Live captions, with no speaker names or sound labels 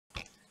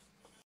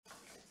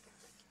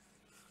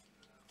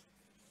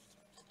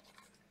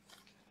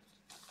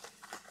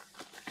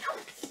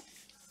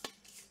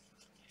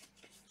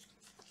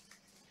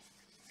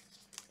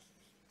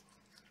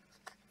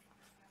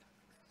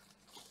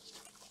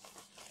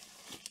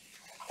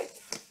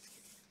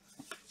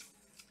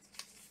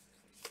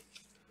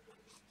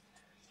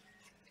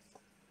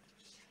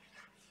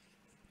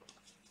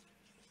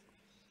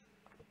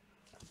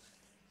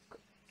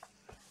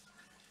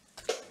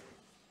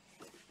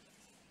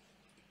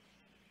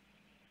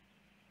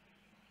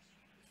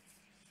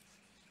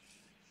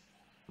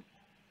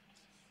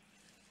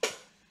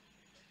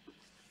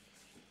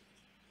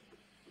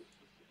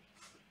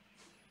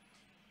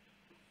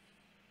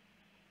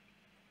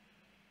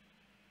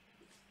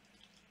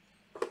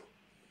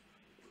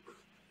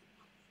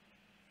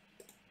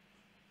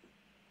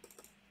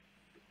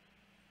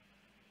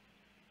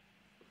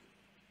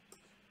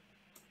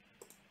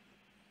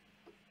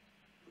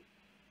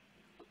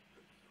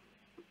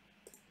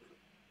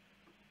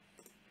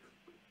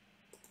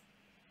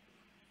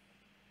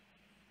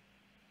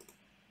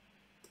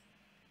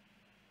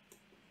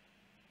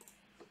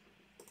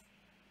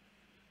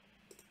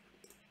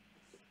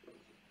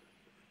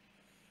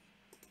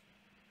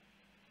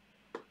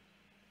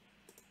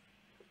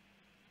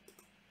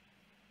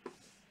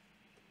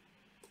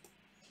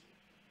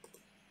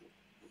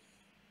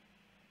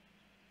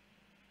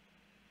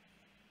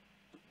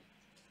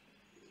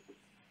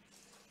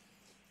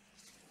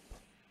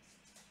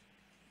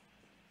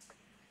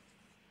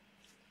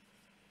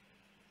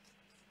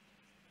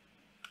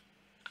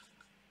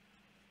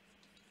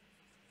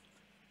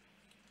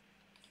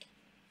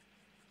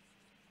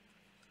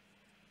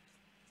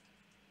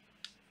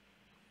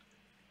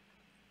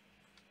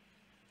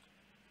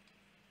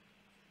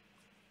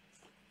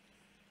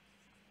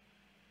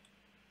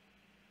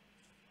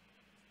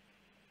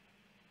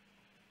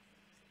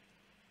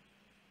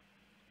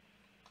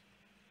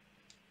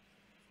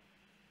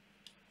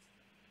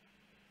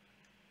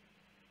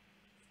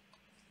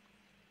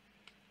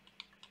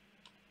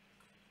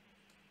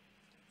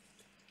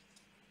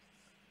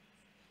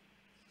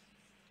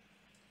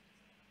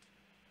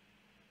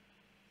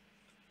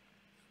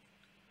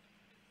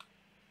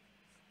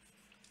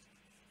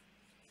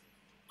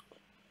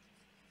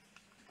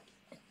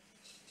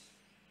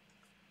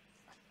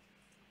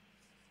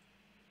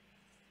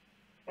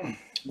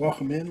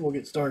Welcome in. We'll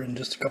get started in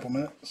just a couple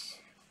minutes.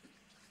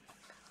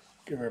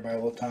 Give everybody a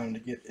little time to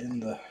get in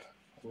the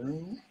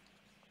room.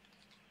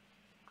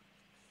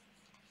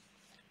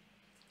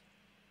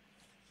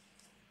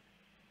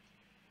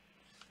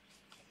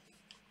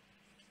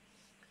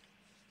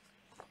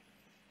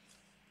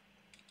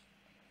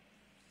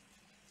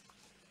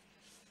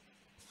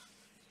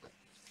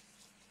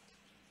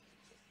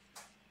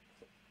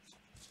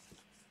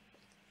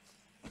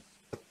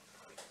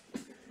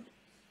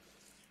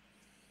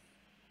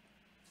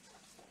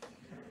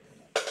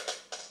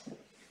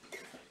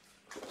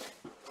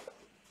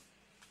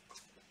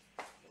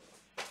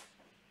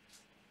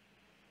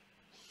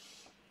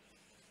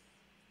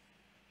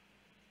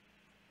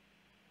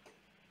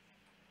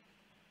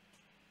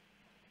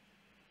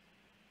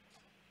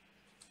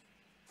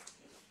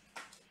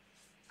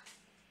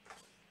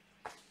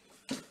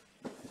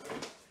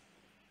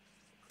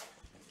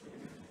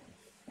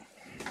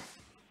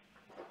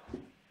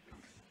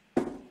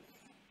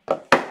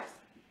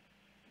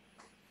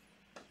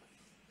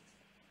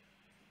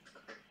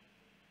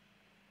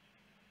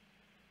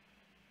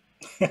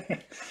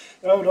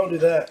 Oh, don't do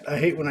that. I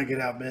hate when I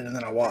get out of bed and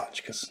then I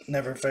watch, because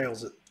never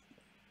fails it.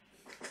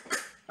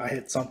 I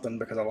hit something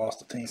because I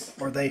lost a team,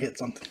 or they hit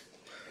something.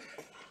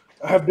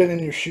 I have been in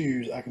your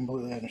shoes. I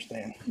completely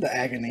understand the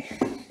agony.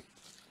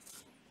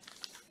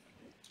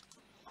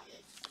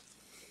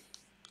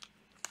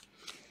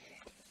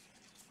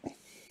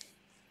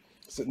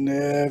 It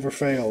never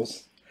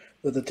fails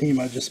that the team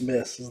I just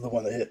missed is the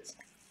one that hits.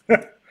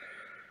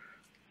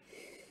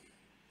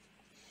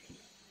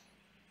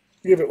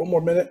 Give it one more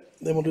minute,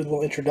 then we'll do the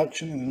little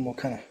introduction, and then we'll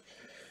kind of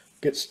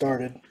get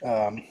started.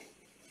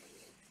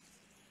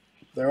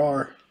 There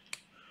are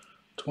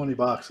 20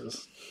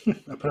 boxes.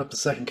 I put up the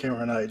second camera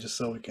tonight just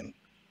so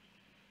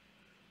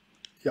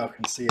y'all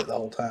can see it the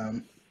whole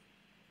time.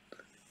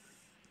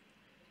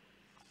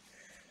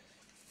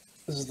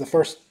 This is the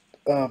first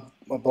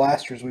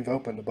blasters we've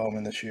opened to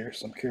Bowman this year,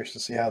 so I'm curious to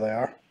see how they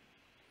are.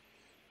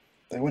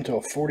 They went to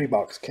a 40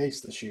 box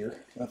case this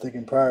year. I think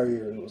in prior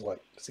years it was like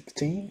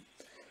 16,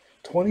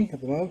 20 at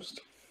the most.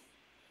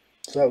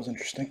 So that was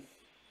interesting.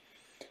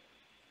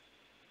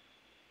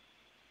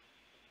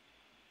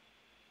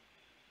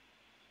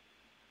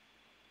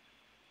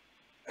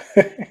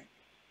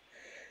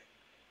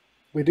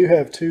 We do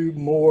have two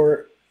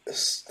more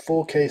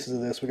full cases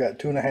of this. We got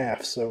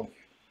 2.5, so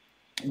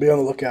be on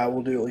the lookout.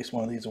 We'll do at least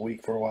one of these a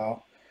week for a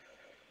while.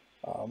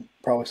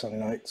 Probably Sunday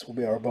nights will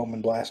be our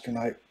Bowman Blaster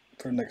night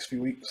for the next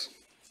few weeks.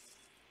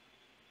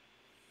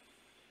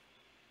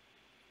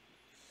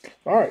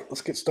 All right,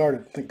 let's get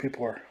started. I think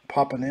people are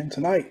popping in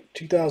tonight.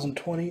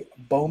 2020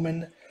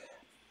 Bowman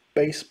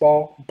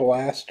Baseball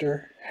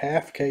Blaster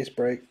half case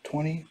break.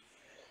 20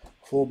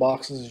 full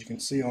boxes, as you can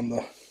see on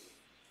the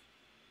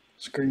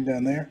screen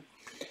down there.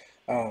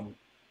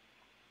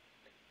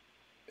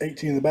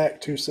 18 in the back,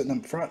 2 sitting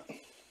up front.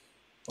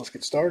 Let's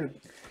get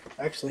started.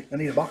 Actually, I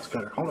need a box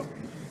cutter. Hold on.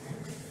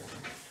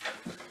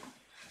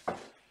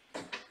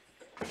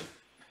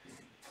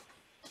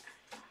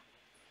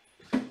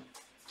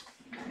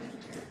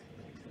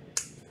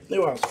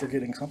 Knew I was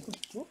forgetting something.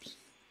 Whoops.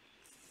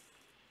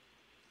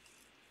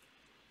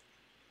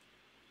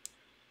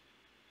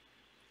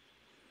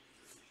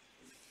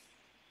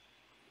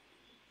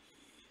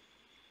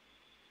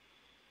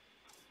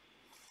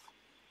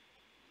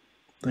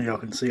 Then y'all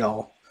can see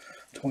all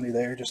 20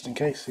 there just in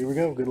case. Here we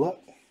go. Good luck.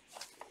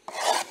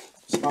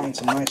 Let's find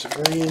some nice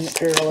green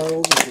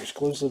parallels that are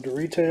exclusive to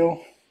retail.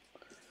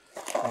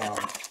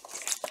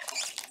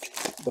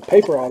 The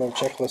paper auto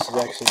checklist is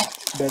actually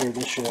better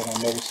this year than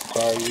I noticed in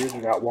prior years.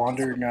 We got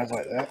Wander and guys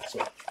like that. So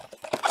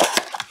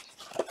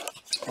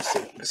let's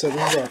see. So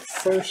this is our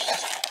first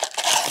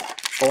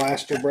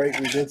blaster break.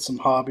 We did some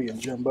hobby and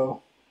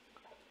jumbo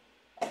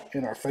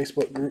in our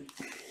Facebook group.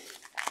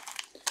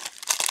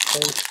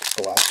 First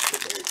blaster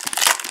break.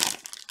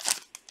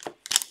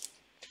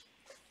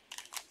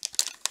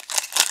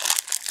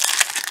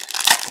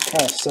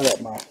 Kind of set up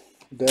my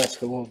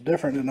desk a little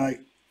different tonight.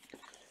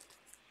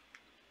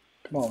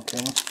 Come on,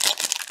 camera.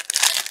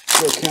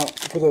 We'll count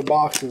for the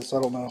boxes.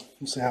 I don't know.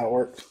 We'll see how it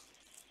works.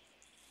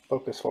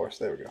 Focus for us.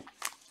 There we go.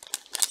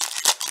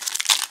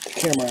 The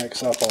camera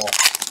acts up. I'll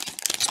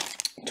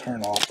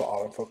turn off the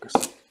autofocus.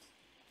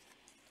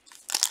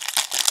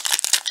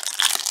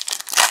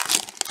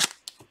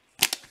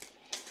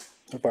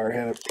 Hope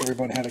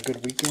everyone had a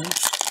good weekend.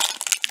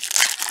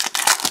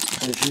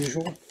 As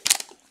usual.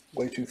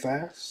 Way too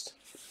fast.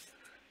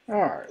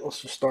 Alright,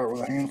 let's just start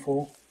with a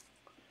handful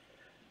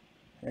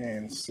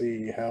and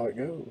see how it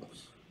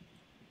goes.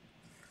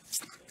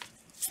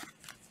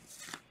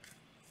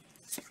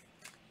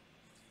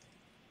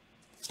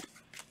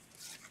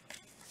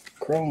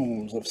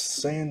 Chromes of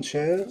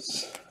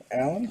Sanchez,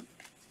 Allen,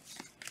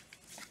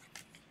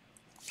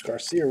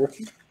 Garcia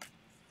rookie,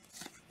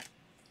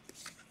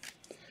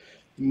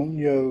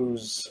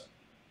 Munoz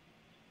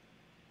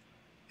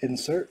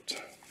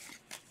insert,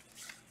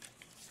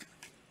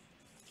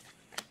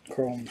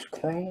 Chromes,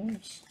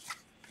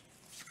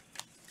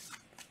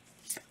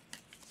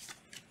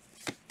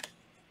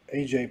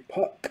 AJ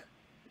Puck,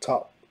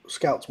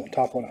 Scouts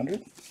top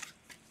 100.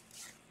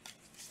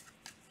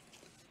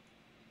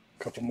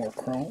 A couple more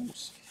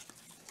chromes.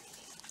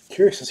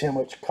 Curious to see how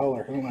much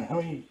color. I don't know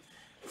how many.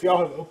 If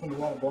y'all have opened a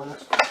lot of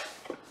blasters,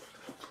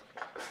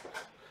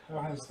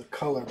 how has the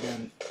color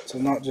been? So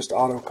not just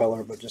auto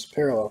color, but just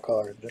parallel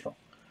color in general.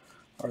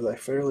 Are they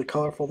fairly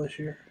colorful this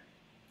year?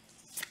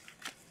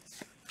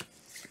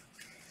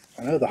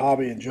 I know the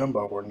Hobby and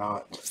Jumbo were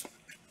not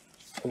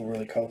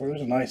overly colorful.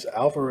 There's a nice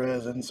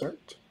Alvarez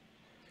insert.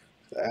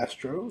 The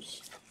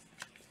Astros.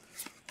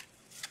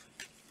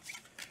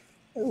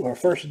 Oh, our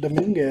first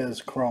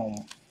Dominguez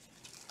chrome.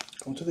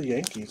 Going to the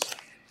Yankees.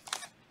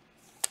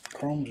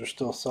 Chromes are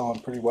still selling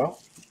pretty well.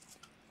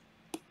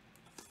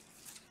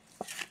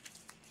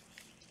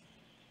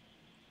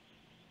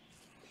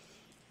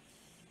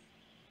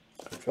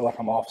 I feel like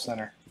I'm off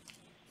center.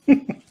 I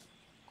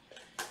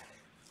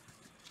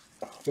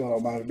feel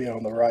like I might be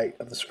on the right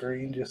of the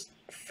screen. Just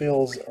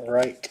feels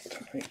right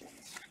tonight.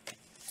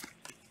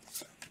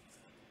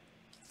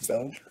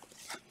 Bellinger.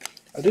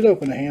 I did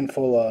open a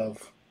handful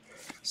of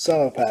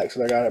cello packs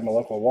that I got at my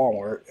local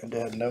Walmart and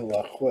had no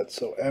luck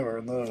whatsoever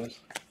in those.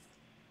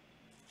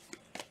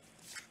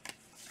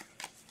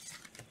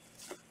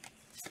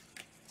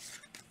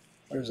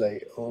 There's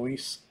a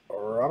Luis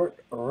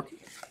Robert, a rookie.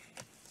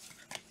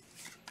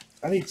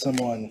 I need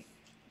someone.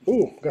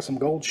 Ooh, got some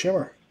gold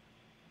shimmer.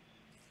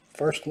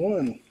 First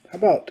one. How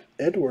about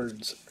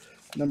Edwards,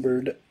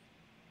 numbered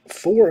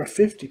 4 of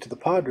 50 to the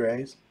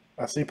Padres.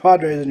 I see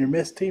Padres in your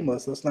missed team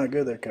list. That's not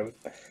good there, Kevin.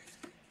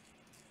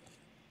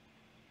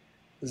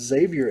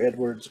 Xavier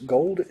Edwards,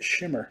 gold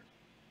shimmer.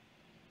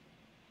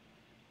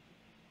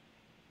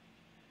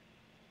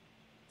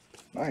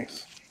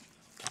 Nice.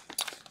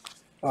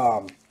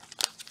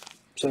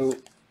 So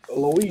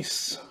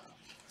Luis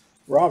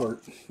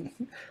Robert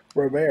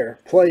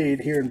Robert played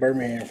here in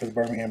Birmingham for the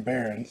Birmingham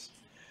Barons,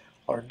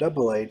 our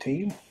AA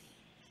team.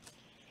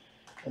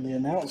 And the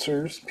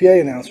PA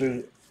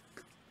announcers,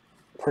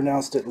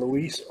 pronounced it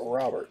Luis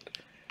Robert.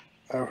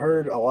 I've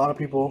heard a lot of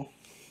people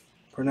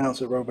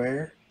pronounce it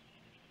Robert.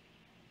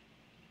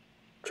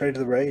 Trade to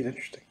the Rays,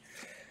 interesting.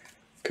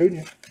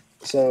 Cunha,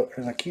 so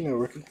an Aquino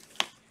rookie.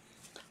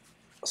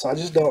 So I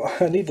just don't.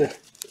 He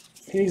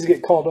needs to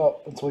get called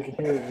up until we can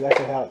hear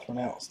exactly how it's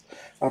pronounced.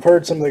 I've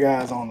heard some of the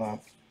guys on the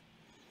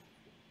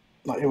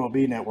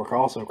MLB network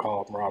also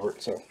call him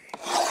Robert, so it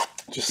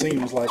just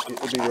seems like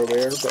it would be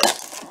Robert.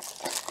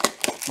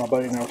 But my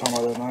buddy and I were talking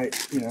about the other night.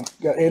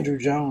 Got Andrew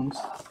Jones.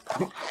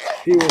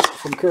 He was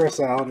from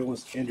Curacao, and it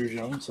was Andrew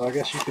Jones. So I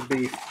guess you could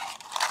be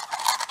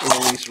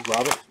Luis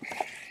Robert.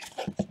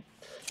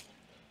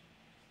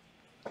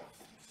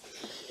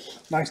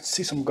 Nice to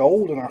see some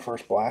gold in our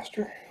first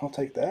blaster. I'll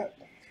take that.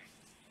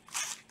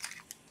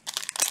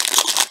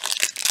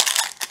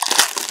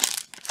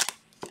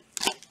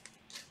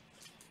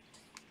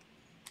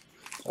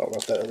 I don't know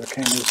if that other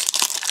camera's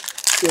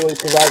really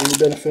providing any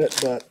benefit,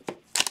 but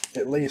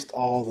at least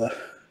all the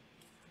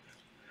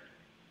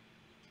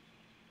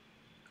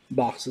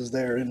boxes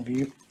there in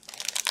view.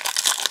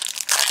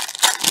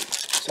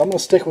 So I'm going to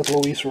stick with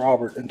Luis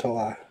Robert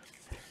until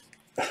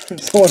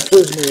someone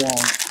proves me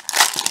wrong.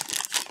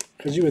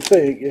 Because you would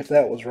think if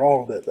that was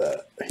wrong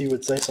that he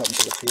would say something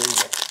to the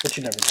field, but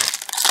you never know.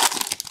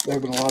 There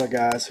have been a lot of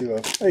guys who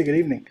have, hey, good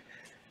evening.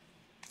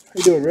 How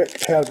you doing, Rick?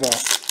 Have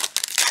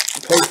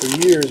played for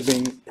years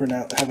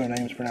having their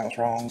names pronounced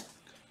wrong,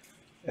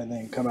 and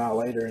then come out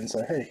later and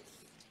say, hey,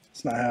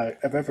 it's not how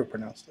I've ever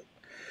pronounced it.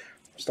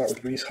 We'll start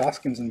with Rhys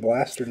Hoskins in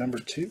blaster number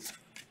 2.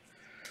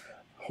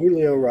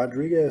 Julio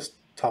Rodriguez,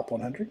 top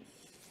 100.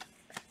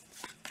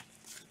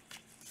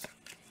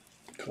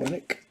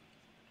 Clinic,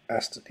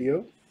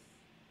 Astudillo.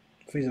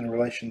 If he's in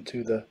relation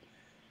to the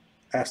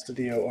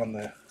Astudillo on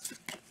the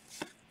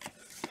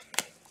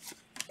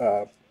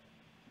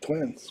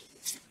Twins.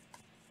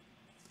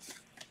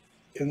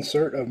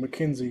 Insert of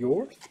Mackenzie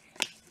Gore.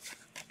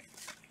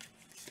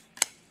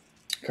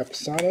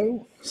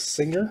 Capisano,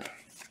 Singer.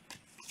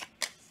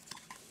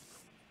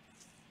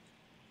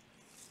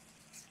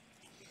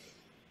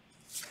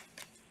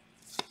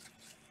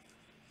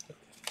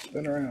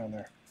 Spin around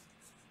there.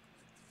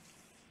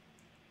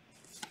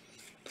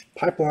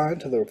 Pipeline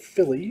to the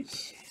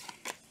Phillies.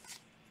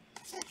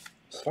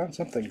 Let's find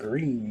something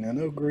green. I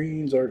know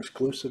greens are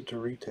exclusive to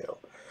retail.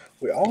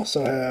 We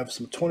also have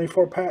some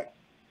 24-pack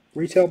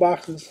retail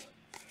boxes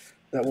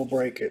that will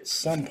break at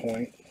some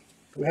point.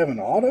 Do we have an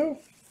auto?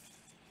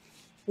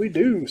 We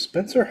do.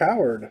 Spencer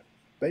Howard,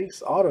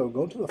 base auto,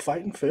 going to the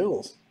Fighting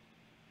Phils.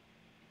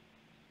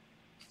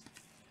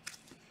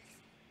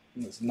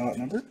 And it's not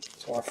numbered.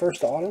 So our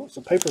first auto, it's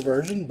a paper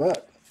version,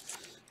 but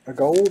a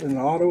gold and an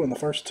auto in the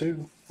first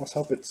two. Let's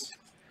hope it's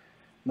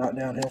not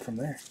downhill from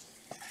there.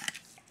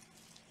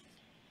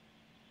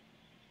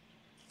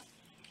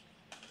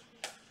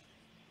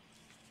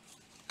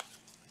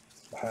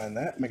 Behind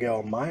that,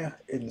 Miguel Maya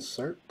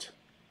insert.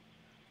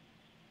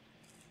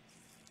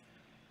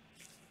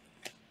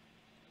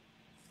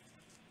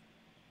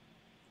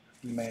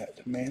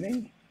 Matt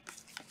Manning.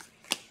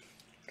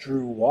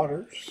 Drew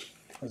Waters.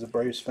 As a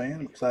Braves fan,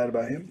 I'm excited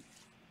about him.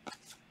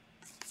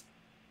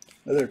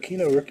 Another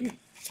Keno rookie.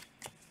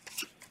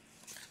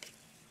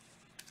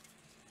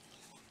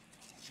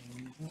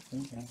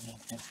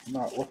 I'm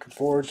not looking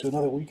forward to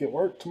another week at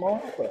work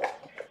tomorrow, but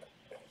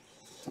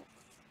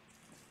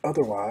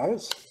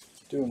otherwise,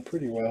 doing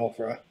pretty well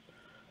for a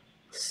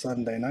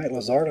Sunday night.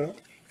 Luzardo,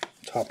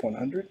 top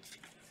 100.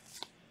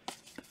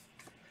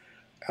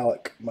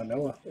 Alec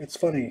Manoah. It's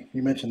funny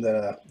you mentioned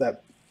that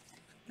that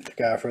the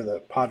guy for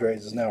the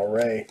Padres is now a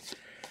Ray.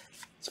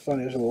 It's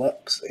funny, there's a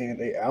Lux and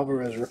a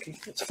Alvarez rookie.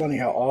 It's funny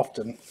how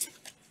often,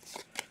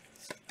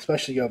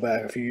 especially go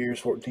back a few years,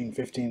 14,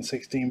 15,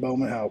 16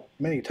 Bowman, how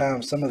many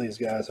times some of these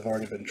guys have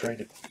already been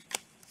traded.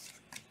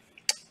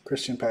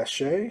 Christian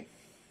Pache.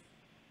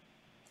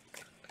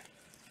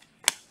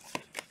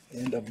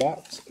 And a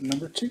box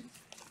number 2.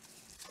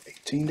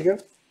 18 to go.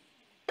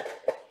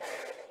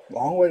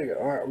 Long way to go.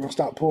 Alright, we're going to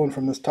stop pulling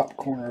from this top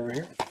corner over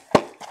here.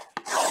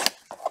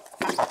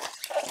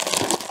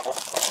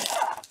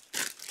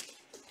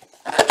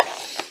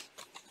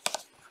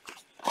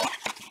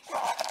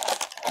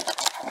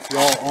 If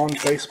y'all on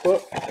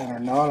Facebook and are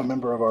not a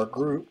member of our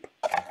group,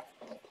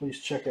 please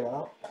check it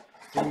out.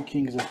 Three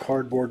Kings of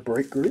Cardboard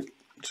Break Group.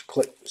 Just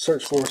click,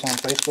 search for us on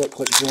Facebook,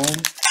 click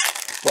join.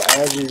 We'll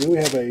add you. We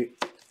have a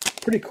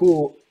pretty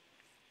cool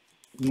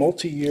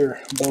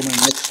multi-year Bowman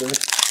mixer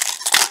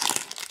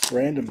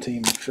random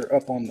team mixer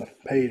up on the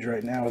page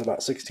right now with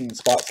about 16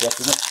 spots left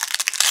in it.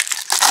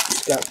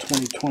 It's got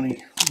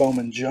 2020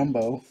 Bowman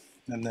Jumbo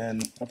and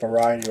then a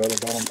variety of other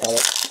Bowman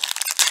products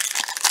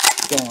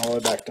going all the way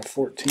back to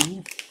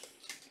 14.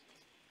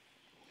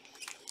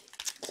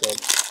 So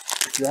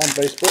if you're on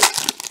Facebook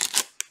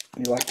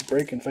and you like to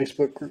break in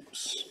Facebook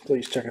groups,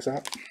 please check us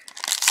out.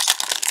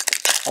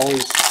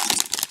 Always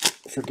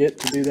forget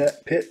to do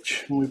that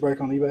pitch when we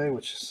break on eBay,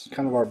 which is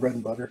kind of our bread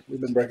and butter.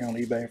 We've been breaking on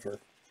eBay for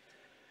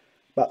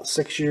about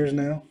 6 years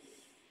now.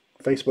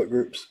 Facebook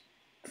groups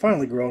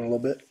finally growing a little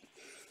bit.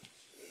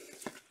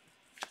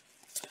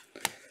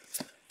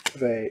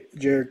 Have a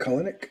Jared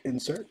Kalenic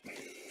insert.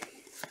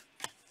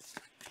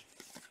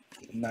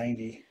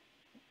 90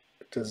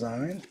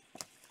 design.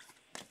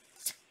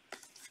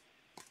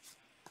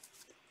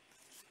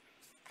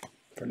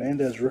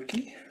 Fernandez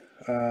rookie.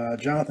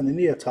 Jonathan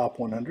India top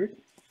 100.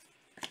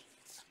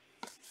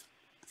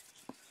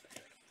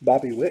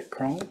 Bobby Witt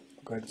chrome.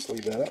 Go ahead and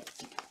sleeve that up.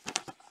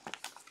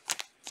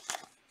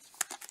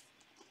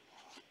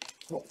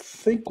 I don't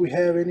think we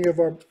have any of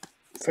our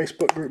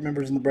Facebook group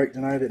members in the break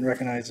tonight. I didn't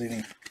recognize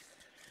any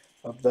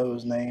of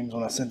those names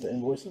when I sent the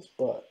invoices,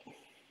 but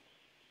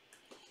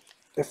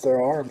if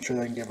there are, I'm sure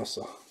they can give us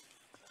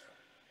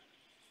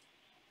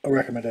a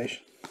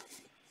recommendation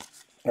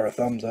or a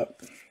thumbs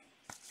up.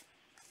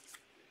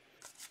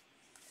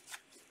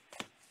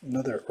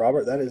 Another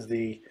Robert, that is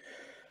the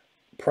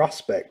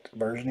prospect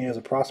version. He has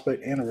a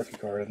prospect and a rookie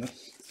card in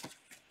this.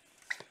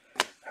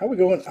 How are we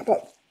going? How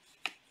about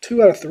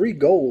 2 out of 3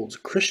 golds?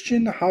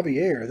 Christian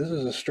Javier. This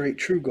is a straight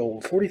true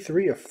gold.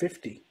 43 of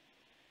 50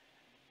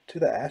 to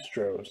the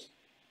Astros.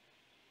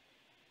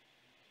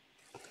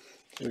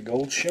 The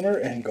gold shimmer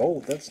and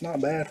gold. That's not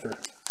bad for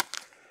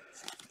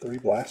 3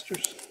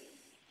 blasters.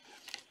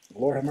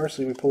 Lord have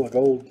mercy, we pull a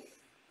gold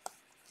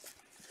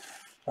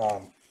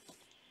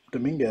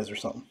Dominguez or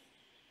something.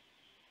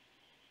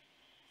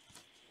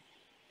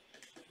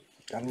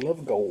 Gotta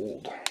love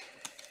gold.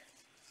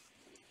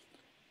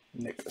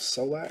 Nick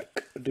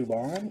Solak,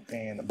 Dubon,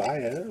 and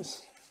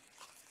Baez.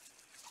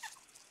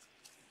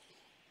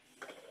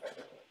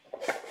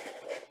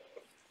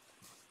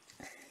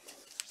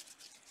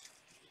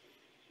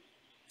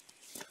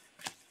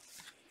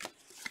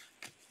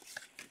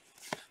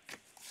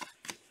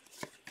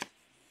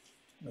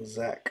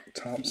 Zach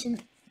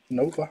Thompson,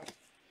 Nova,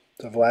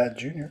 to Vlad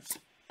Jr.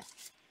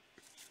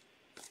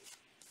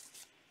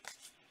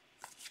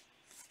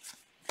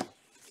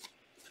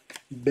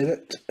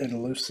 Bennett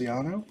and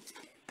Luciano.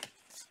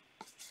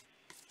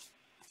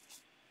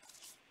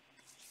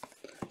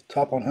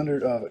 Top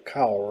 100 of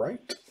Kyle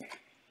Wright.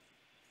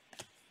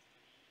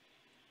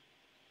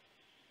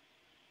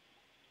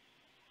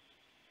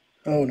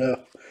 Oh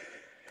no.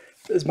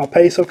 Is my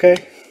pace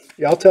okay?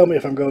 Y'all tell me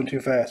if I'm going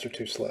too fast or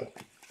too slow.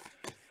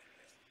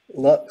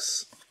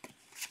 Lux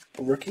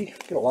rookie.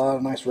 Get a lot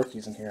of nice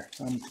rookies in here.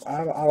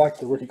 I like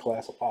the rookie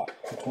class a lot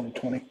for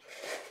 2020.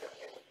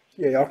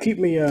 Yeah, y'all keep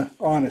me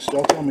honest.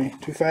 Y'all tell me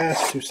too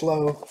fast, too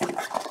slow,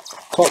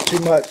 talk too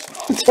much,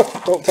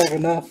 don't talk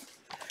enough.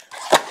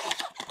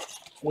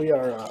 We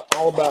are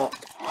all about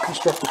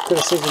constructive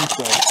criticism,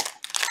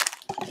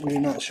 so we do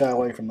not shy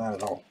away from that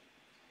at all.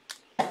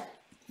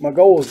 My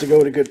goal is to go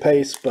at a good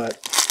pace, but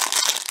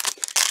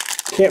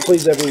can't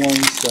please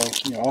everyone, so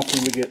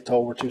often we get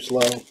told we're too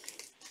slow.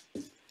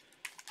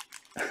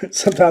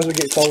 Sometimes we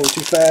get told we're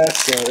too fast,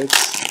 so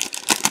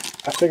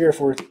I figure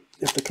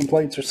if the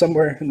complaints are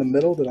somewhere in the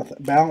middle, then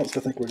balanced, I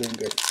think we're doing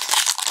good.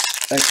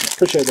 Excellent.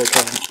 Appreciate that,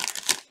 Kevin.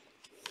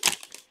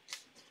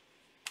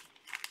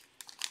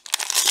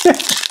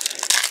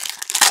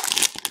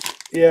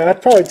 Yeah,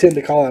 I'd probably tend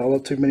to call out a little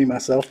too many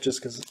myself,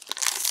 just because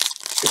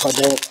if I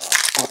don't,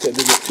 hope it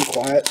didn't get too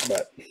quiet,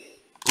 but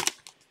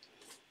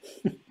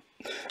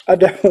I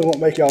definitely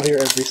won't make y'all hear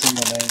every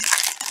single name.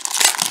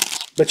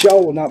 But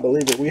y'all will not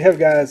believe it. We have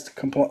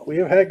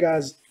had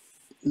guys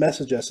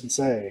message us and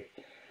say,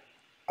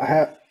 I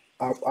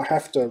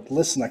have to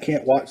listen. I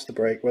can't watch the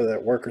break, whether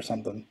at work or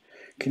something.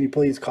 Can you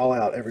please call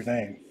out every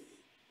name?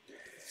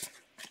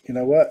 You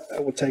know what?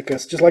 That would take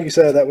us, just like you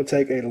said, that would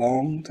take a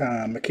long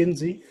time.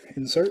 Mackenzie,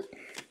 insert.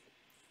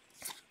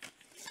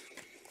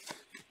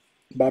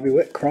 Bobby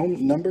Witt,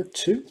 Chrome number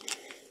 2.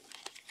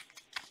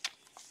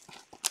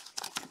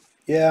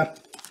 Yeah,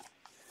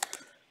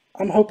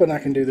 I'm hoping I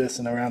can do this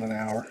in around an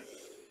hour.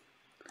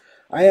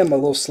 I am a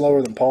little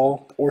slower than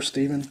Paul or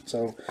Steven,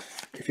 so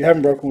if you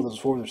haven't broken with us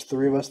before, there's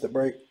 3 of us that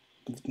break.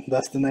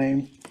 That's the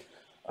name.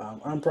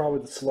 I'm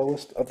probably the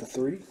slowest of the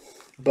 3,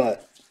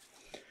 but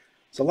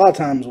so a lot of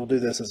times we'll do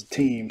this as a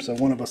team, so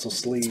one of us will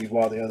sleeve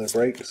while the other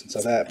breaks, and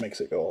so that makes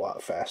it go a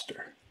lot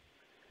faster.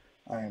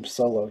 I am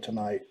solo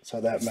tonight, so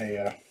that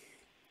may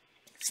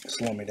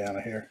slow me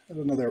down here.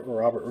 There's another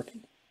Robert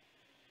rookie.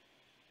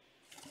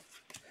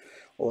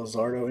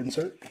 Lizardo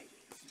insert.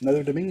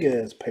 Another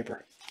Dominguez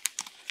paper.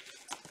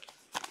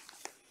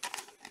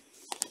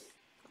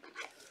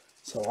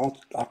 So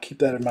I'll keep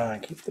that in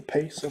mind. Keep the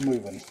pace of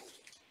moving.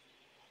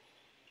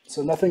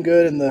 So nothing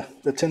good in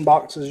the 10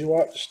 boxes you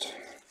watched.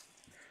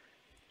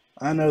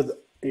 I know that,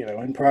 you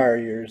know, in prior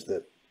years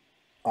that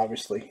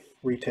obviously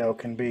retail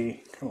can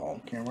be, come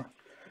on camera,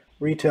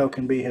 retail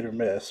can be hit or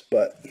miss,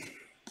 but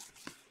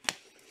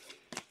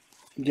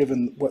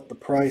given what the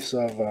price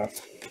of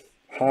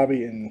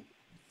hobby and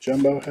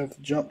jumbo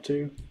have jumped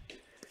to,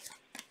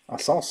 I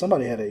saw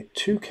somebody had a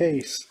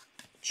 2-case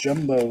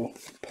jumbo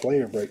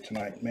player break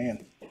tonight.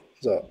 Man,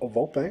 it's a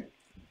Volpe.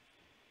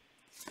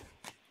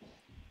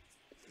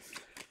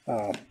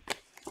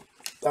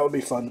 That would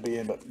be fun to be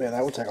in, but man,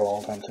 that would take a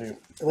long time too.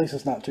 At least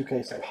it's not 2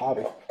 cases of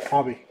hobby.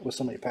 Hobby with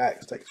so many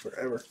packs takes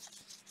forever.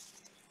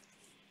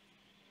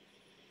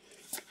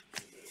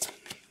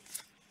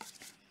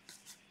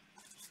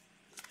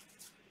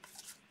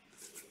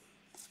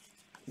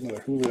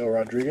 Another Julio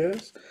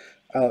Rodriguez.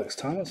 Alex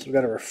Thomas. We've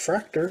got a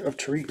refractor of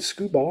Tariq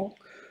Skubal,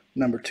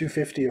 number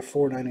 250 of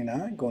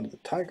 499, going to the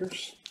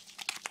Tigers.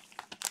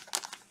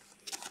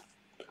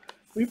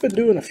 We've been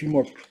doing a few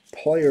more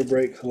player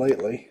breaks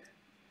lately.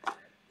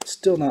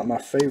 Still not my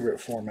favorite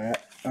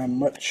format. I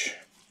much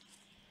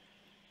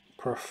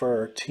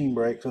prefer team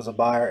breaks as a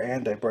buyer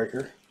and a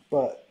breaker,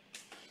 but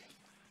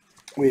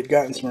we had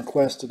gotten some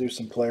requests to do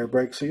some player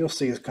breaks, so you'll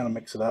see us kind of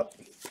mix it up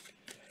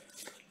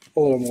a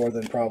little more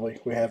than probably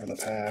we have in the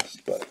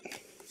past. But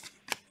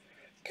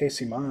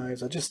Casey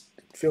Mize, I just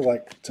feel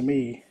like, to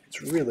me,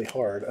 it's really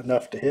hard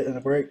enough to hit in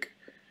a break.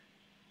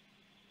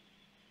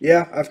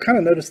 Yeah, I've kind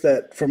of noticed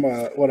that from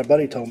what a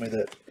buddy told me,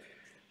 that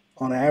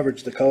on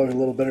average the color's a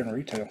little better than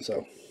retail,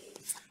 so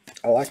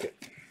I like it.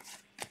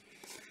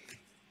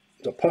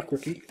 The puck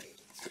rookie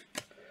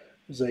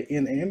is a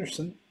N.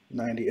 Anderson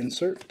 90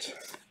 insert.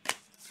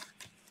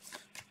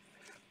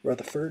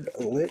 Rutherford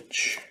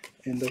Litch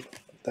into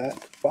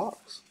that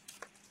box.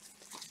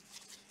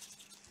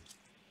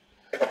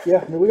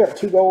 Yeah, I mean, we got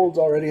 2 golds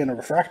already in a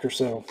refractor,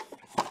 so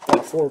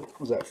that 4,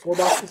 was that 4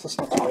 boxes? That's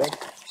not too bad.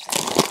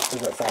 Or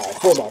is that 5?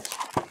 4 boxes.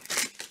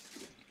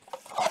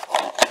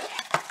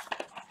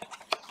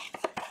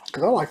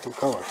 Because I like the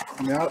color.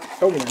 I mean,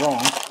 don't get me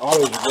wrong,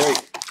 autos are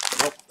great.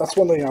 That's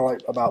one thing I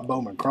like about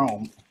Bowman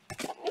Chrome.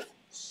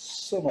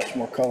 So much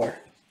more color.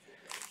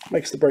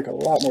 Makes the break a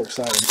lot more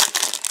exciting.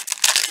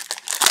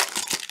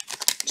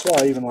 That's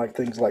why I even like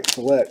things like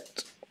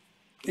Select,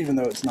 even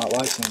though it's not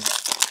licensed.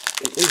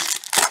 At least,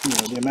 you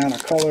know, the amount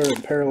of color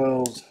and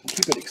parallels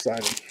keep it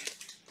exciting.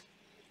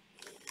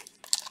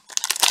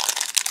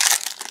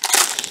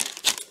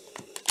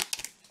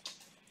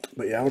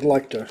 But yeah, I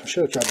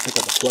should have tried to pick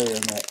up a player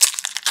in that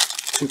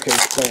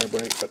 2-case player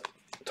break, but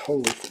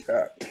totally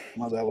forgot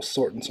while I was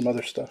sorting some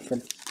other stuff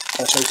from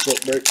our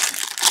Facebook break.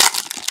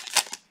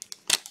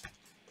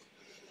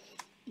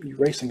 You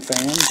racing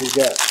fans, we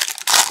got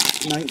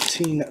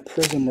 19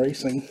 Prism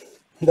Racing.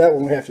 That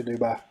one we have to do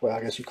by, well,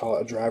 I guess you call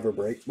it a driver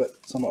break, but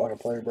somewhat like a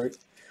player break.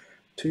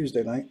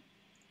 Tuesday night.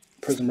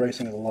 Prism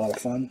Racing is a lot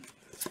of fun.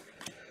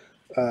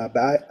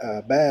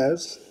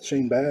 Baz,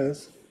 Shane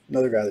Baz,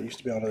 another guy that used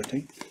to be on another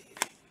team.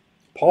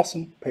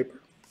 Paulson,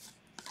 paper.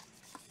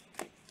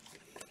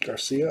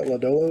 Garcia,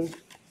 Lodolo.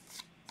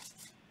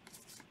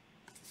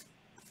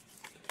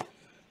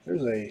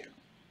 There's a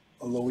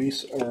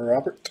Luis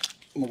Robert.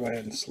 I'm going to go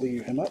ahead and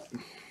sleeve him up.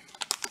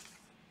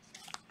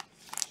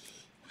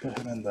 Put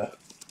him in the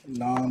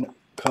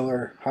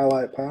non-color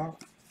highlight pile.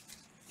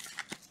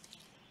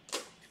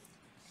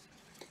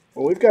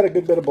 Well, we've got a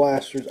good bit of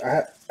blasters.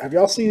 Have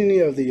y'all seen any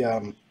of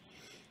the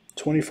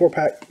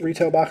 24-pack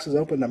retail boxes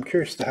open? I'm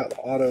curious to how the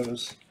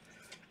autos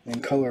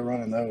and color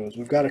run in those.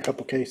 We've got a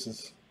couple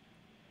cases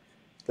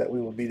that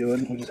we will be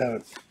doing. We just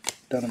haven't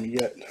done them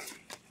yet.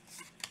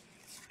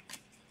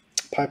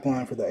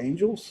 Pipeline for the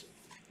Angels.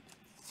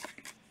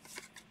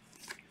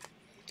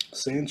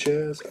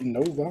 Sanchez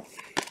Nova.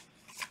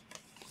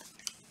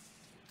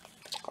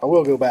 I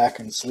will go back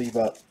and sleeve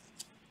up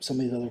some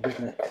of these other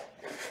bigger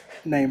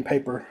name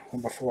paper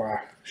before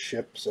I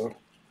ship, so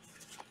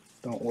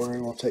don't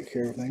worry, we'll take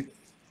care of everything.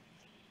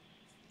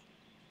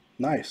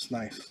 Nice,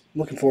 nice.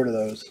 Looking forward to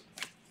those.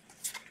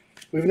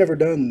 We've never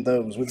done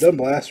those. We've done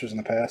blasters in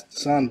the past,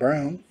 Son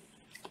Brown,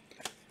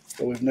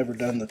 but we've never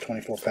done the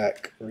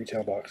 24-pack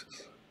retail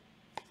boxes.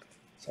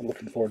 So I'm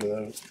looking forward to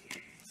those.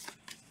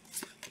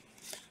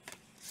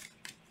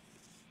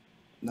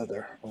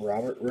 Another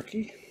Robert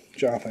rookie,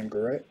 Jonathan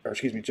Gray, or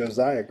excuse me,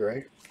 Josiah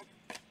Gray.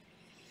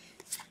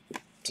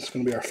 This is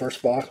going to be our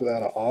first box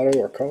without an auto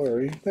or color or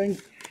anything.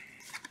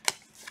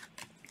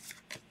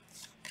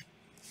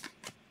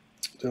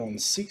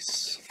 Dylan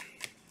Cease.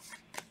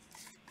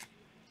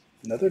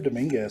 Another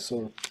Dominguez.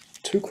 So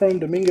 2 chrome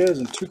Dominguez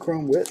and 2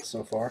 chrome Witt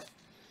so far.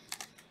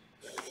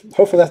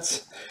 Hopefully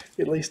that's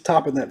at least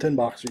topping that 10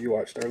 boxer you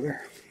watched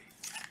earlier.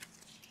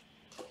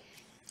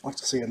 I'd like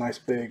to see a nice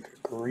big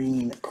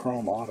green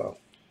chrome auto.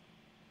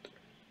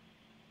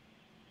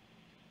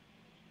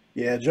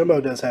 Yeah,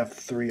 Jumbo does have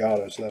 3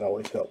 autos, so that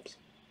always helps.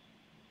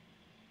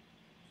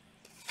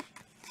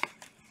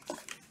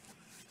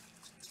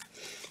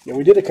 Yeah,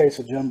 we did a case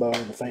of Jumbo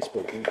in the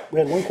Facebook group. We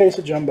had 1 case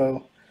of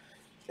Jumbo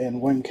and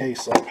 1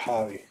 case of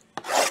Hobby.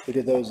 We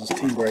did those as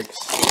team breaks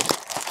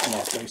in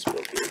our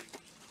Facebook group.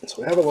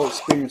 So we have a little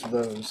experience with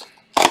those.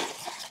 I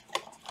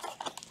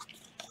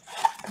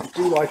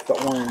do like the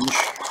orange,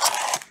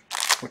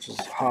 which is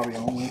Hobby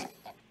only.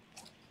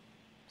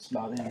 It's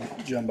not in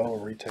Jumbo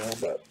or retail,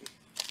 but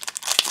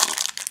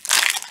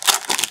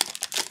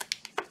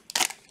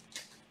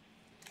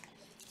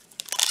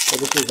so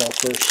this is our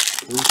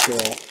first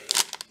retail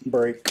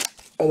break,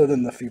 other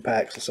than the few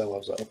packs the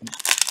Celos open.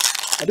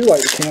 I do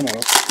like the camo.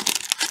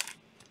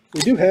 We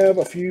do have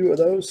a few of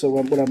those, so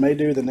what I may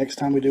do the next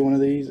time we do one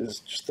of these is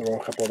just throw a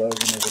couple of those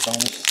in as a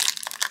bonus,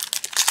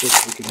 just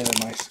so we can hit a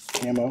nice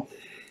camo.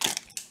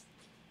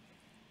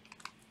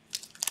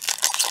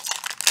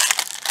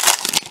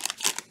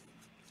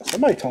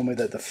 Somebody told me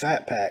that the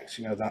fat packs,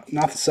 you know,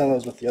 not the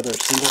Celos, but the other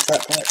single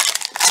fat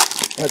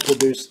packs, have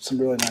produced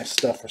some really nice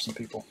stuff for some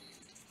people.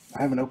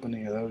 I haven't opened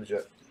any of those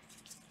yet.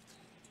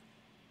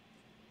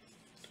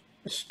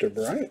 Mr.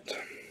 Bryant.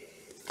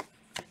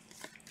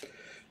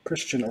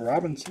 Christian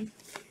Robinson.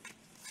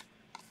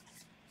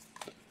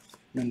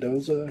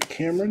 Mendoza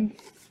Cameron.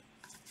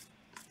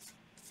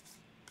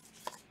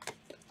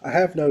 I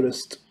have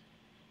noticed,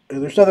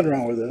 and there's nothing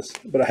wrong with this,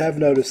 but I have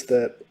noticed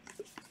that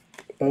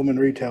Bowman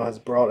Retail has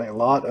brought a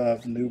lot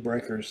of new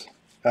breakers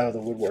out of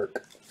the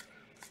woodwork.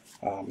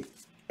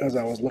 As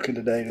I was looking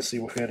today to see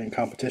what we had in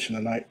competition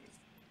tonight,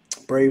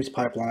 Braves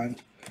Pipeline,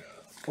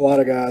 a lot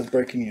of guys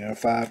breaking, you know,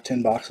 5,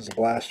 10 boxes of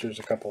blasters,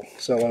 a couple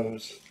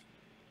Celos.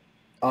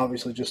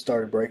 Obviously just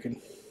started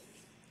breaking.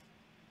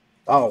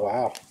 Oh,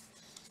 wow.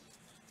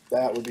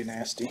 That would be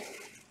nasty.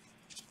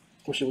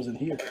 Wish it was in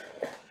here.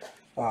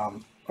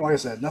 Like I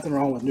said, nothing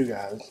wrong with new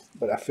guys,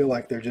 but I feel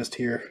like they're just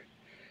here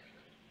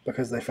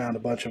because they found a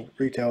bunch of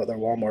retail at their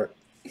Walmart.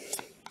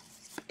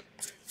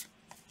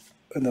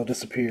 And they'll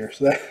disappear.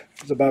 So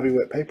that's a Bobby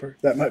Witt paper.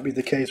 That might be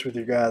the case with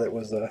your guy that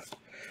was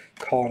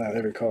calling out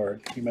every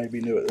card. He may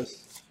be new at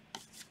this.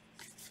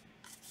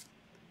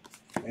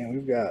 And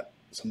we've got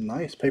some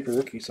nice paper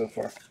rookies so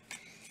far.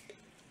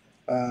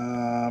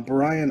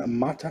 Brian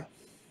Mata.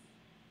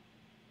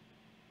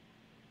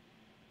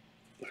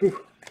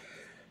 Whew.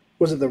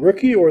 Was it the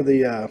rookie or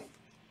the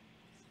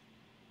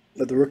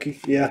rookie?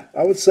 Yeah,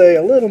 I would say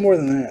a little more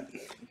than that.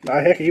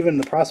 Heck, even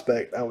the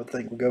prospect, I would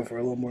think, would go for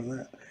a little more than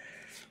that.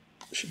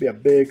 It should be a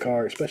big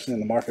card, especially in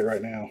the market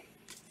right now.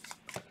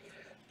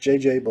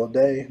 J.J.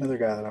 Bleday, another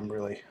guy that I'm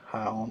really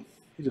high on.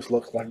 He just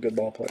looks like a good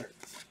ball player.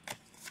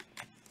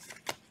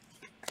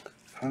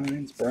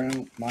 Hines,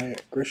 Brown,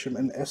 Myatt, Grisham,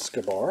 and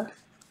Escobar.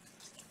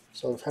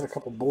 So we've had a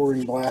couple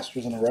boring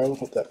blasters in a row.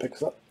 Hope that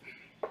picks up.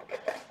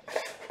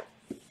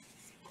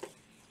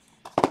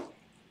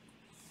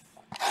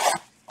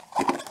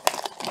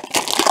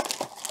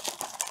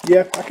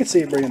 Yeah, I could see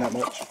it bringing that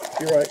much.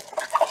 You're right.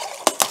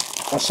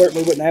 I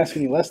certainly wouldn't ask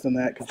any less than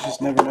that because you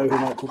just never know who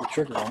might pull the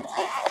trigger on it.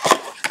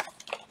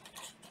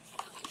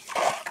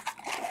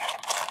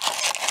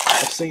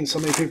 I've seen so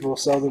many people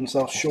sell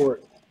themselves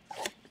short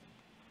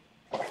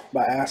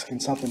by asking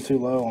something too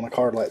low on a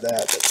card like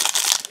that.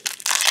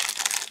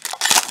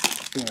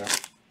 But, you know,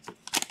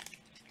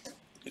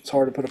 it's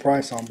hard to put a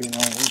price on being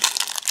wrong.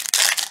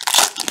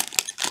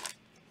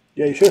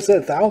 Yeah, you should have said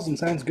 1,000.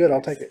 Sounds good.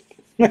 I'll take it.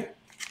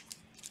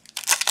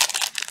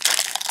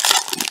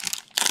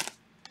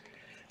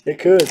 It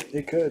could.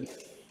 It could.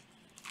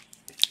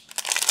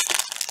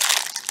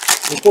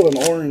 We pulled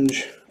an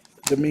orange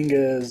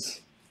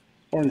Dominguez,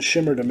 orange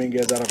shimmer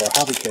Dominguez out of our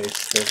hobby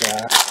case for a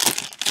guy.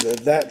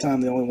 At that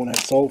time, the only one had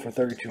sold for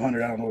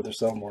 $3,200. I don't know what they're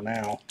selling for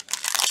now.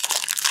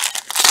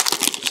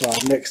 So I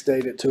next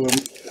dated it to him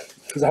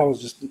because I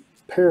was just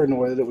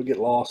paranoid that it would get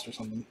lost or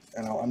something.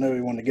 And I know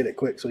he wanted to get it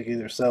quick so he could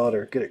either sell it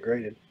or get it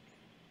graded.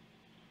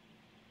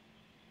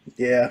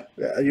 Yeah,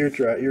 you're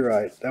right. You're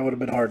right. That would have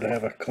been hard to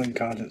have a clean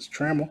conscience.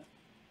 Trammell.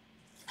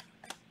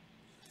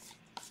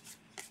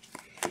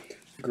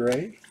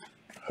 Gray,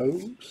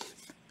 Hose,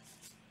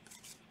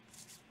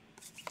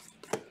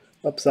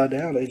 upside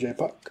down, AJ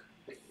Puck,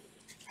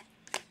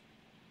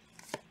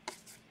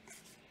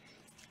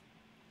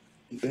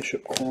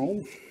 Bishop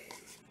Chrome.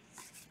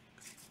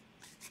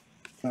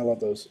 I love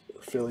those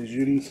Phillies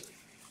unis.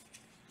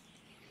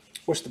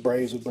 Wish the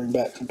Braves would bring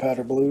back some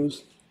powder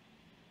blues.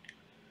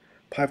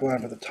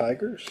 Pipeline for the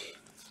Tigers.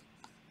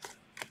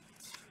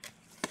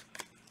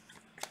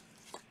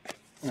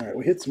 Alright,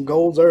 we hit some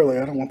golds early.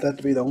 I don't want that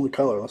to be the only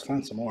color. Let's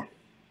find some more.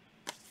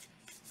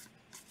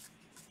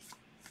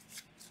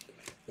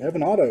 We have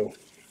an auto.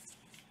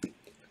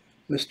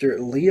 Mr.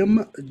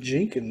 Liam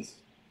Jenkins.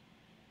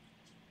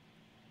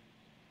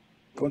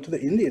 Going to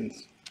the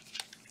Indians.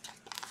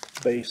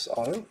 Base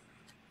auto.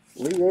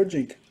 Leroy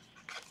Jenkins.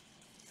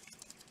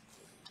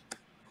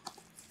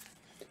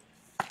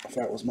 If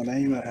that was my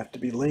name, I'd have to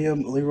be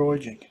Liam Leroy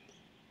Jenkins.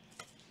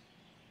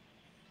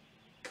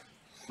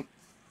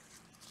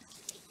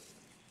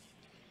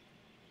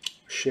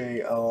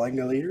 Shea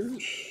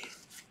Langoliers.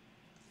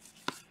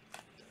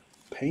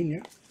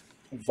 Pena.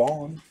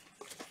 Vaughn.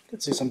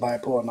 Did see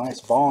somebody pull a nice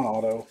Vaughn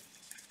auto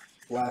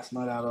last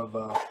night out of,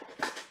 I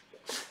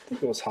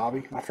think it was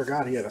Hobby. I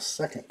forgot he had a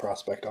second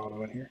prospect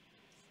auto in here.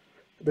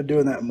 I've been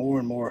doing that more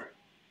and more.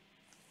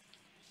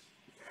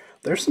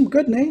 There's some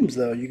good names,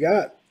 though. You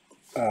got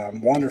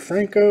Wander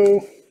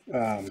Franco.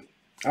 I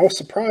was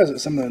surprised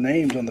at some of the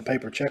names on the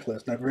paper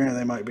checklist. Now, granted,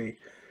 they might be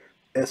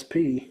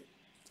SP.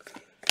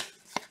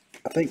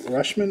 I think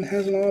Rushman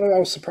has an auto. I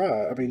was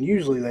surprised. I mean,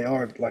 usually they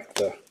are like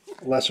the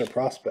lesser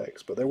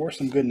prospects, but there were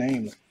some good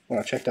names when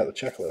I checked out the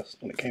checklist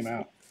when it came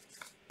out.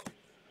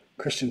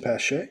 Christian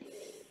Pache.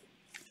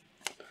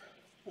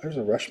 There's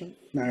a Rushman.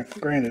 Now,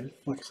 granted,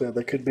 like I said,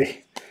 they could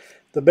be,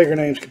 the bigger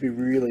names could be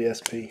really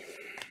SP.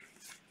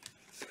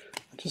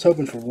 Just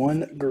hoping for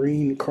one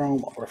green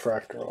chrome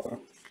refractor auto.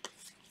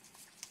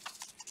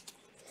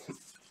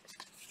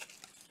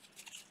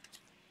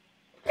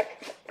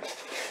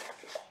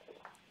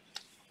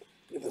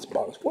 Get this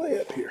box way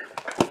up here.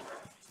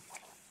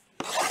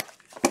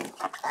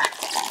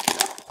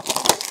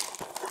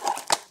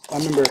 I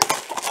remember,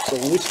 so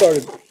when we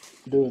started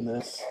doing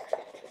this,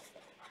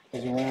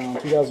 it was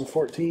around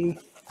 2014,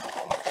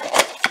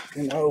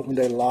 and I opened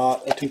a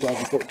lot of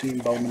 2014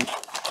 Bowman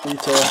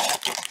retail.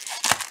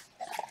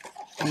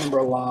 I remember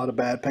a lot of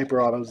bad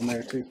paper autos in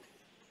there too,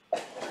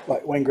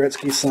 like Wayne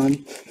Gretzky's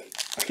son.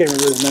 I can't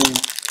remember his name.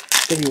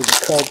 I think he was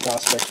a Cub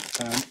prospect at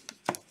the time.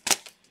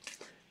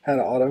 Had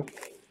an auto.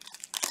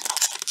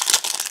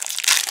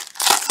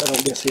 I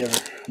don't guess he ever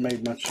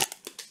made much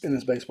in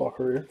his baseball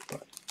career,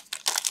 but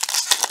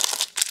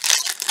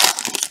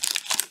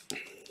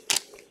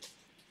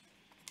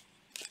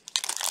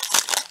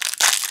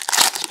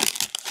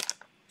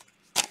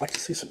I'd like to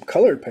see some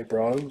colored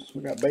paper autos.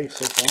 We got base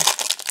so far.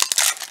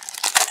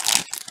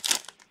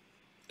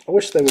 I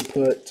wish they would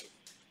put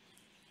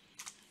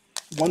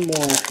one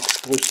more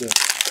exclusive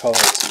color.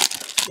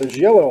 There's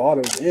yellow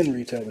autos in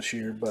retail this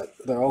year, but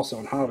they're also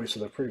in hobby, so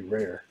they're pretty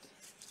rare.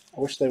 I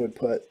wish they would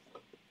put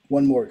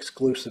one more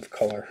exclusive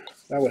color.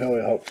 That would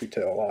really help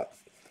retail a lot.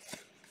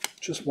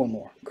 Just one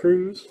more.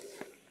 Cruise.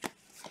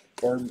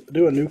 Or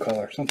do a new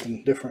color,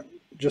 something different,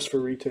 just for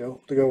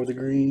retail, to go with the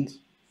greens.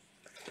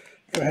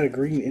 I haven't had a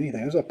green anything.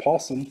 There's a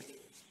Possum.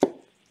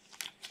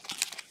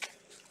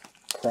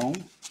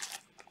 Chrome.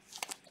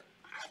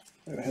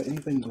 I haven't had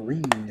anything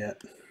green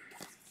yet.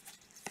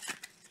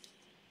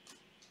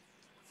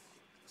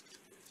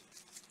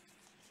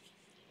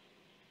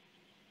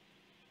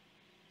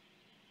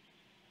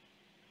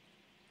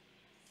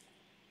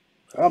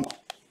 Come on.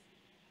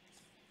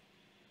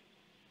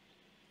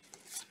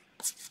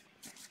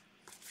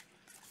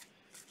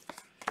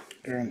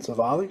 Aaron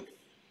Savali.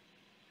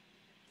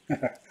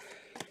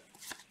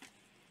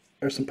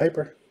 There's some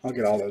paper. I'll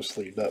get all those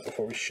sleeved up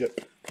before we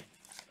ship.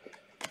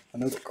 I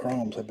know the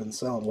chromes have been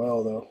selling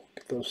well, though.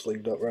 Get those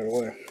sleeved up right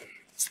away.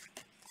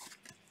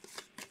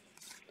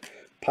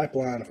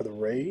 Pipeline for the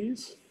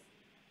Rays.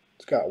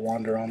 It's got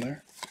Wander on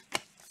there.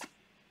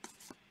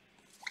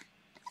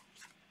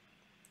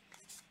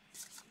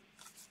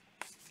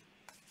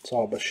 It's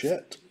all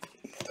Bichette.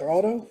 Another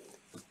auto.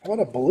 How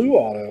about a blue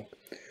auto?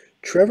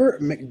 Trevor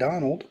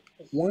McDonald,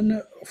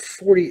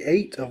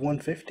 148 of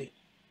 150.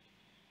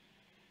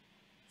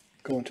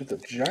 Going to the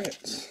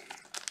Giants.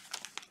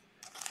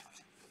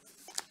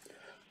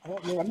 I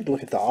don't know. I need to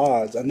look at the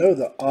odds. I know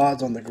the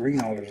odds on the green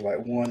autos are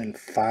like 1 in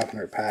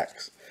 500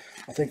 packs.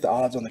 I think the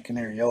odds on the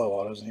Canary Yellow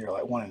autos in here are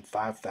like 1 in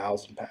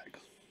 5,000 packs.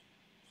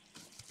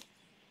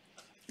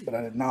 But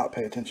I did not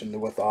pay attention to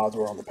what the odds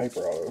were on the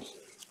paper autos.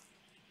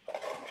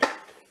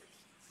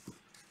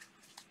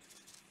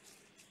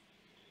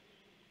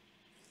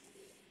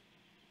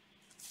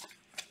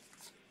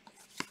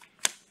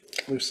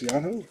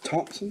 Luciano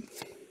Thompson.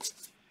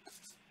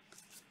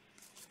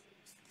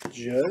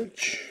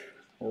 Judge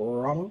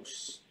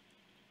Ramos.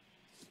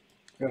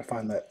 I gotta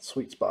find that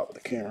sweet spot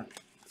with the camera,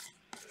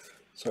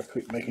 so I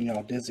quit making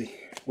y'all dizzy.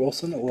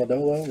 Wilson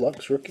Lodolo,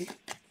 Lux rookie.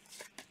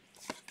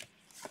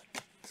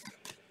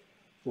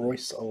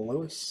 Royce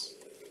Lewis.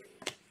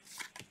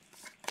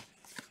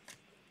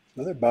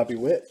 Another Bobby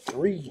Witt.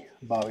 3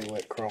 Bobby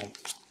Witt Chrome.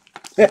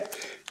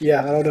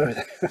 Yeah, I don't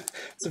know.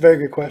 It's a very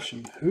good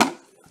question.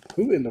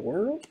 Who in the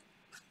world?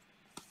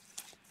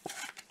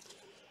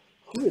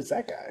 Who is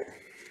that guy?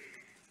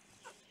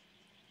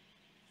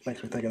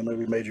 Makes me think of the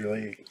movie Major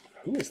League.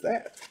 Who is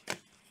that?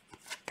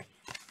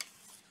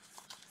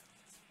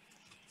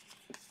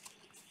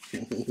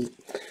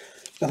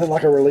 Nothing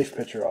like a relief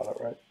pitcher on it,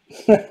 right?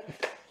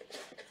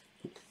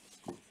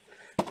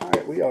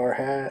 Alright, we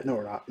are no,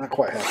 we're not. Not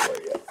quite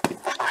halfway yet.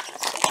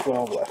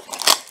 12 left.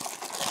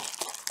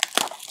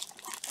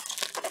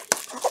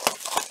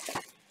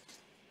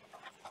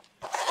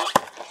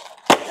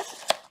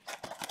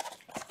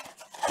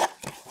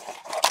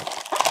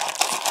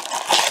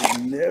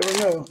 You never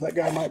know. That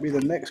guy might be the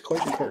next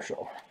Clayton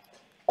Kershaw.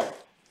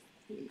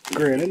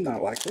 Granted,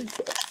 not likely,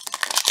 but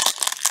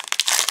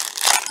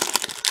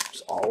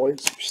just always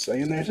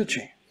saying there's a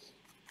chance.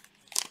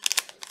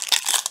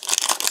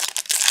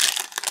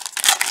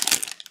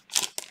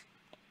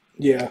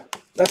 Yeah,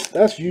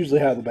 that's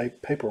usually how the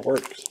paper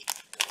works,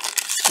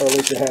 or at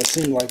least it has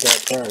seemed like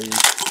that prior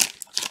years.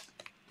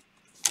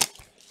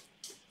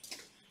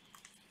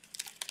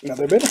 Now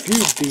there've been a few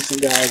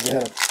decent guys that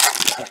had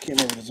I can't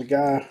remember. There's a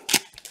guy,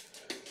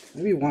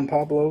 maybe Juan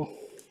Pablo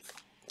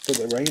for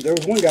the Rain. There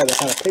was one guy that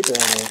had a paper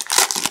on there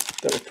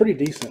that was pretty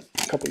decent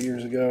a couple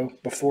years ago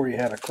before he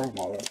had a chrome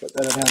auto, but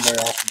that didn't happen very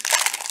often.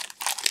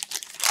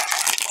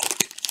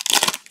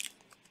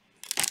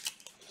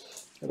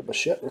 Got a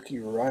Bichette rookie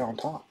right on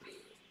top.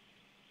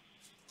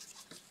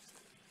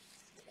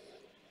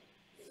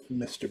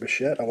 Mr.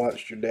 Bichette, I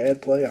watched your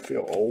dad play. I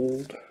feel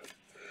old.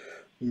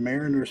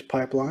 Mariners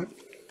Pipeline.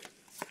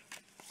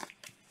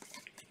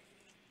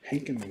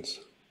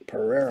 Hankins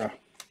Pereira.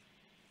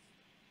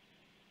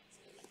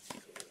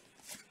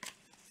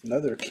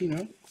 Another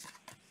Keno.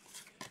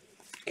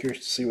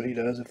 Curious to see what he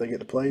does if they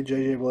get to play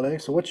JJ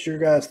Bleday. So what's your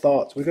guys'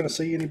 thoughts? We going to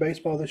see any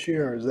baseball this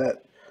year, or is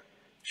that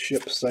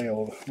ship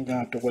sailed? We're going to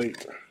have to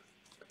wait,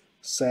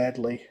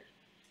 sadly,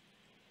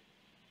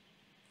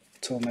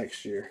 till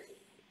next year.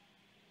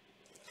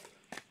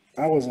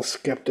 I was a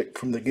skeptic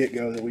from the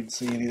get-go that we'd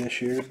see any this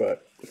year,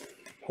 but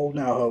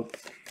holding out hope.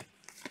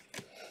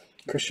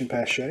 Christian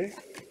Pache.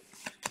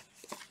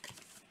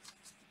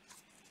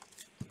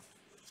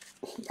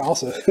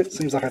 Also, it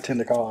seems like I tend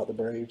to call out the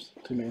Braves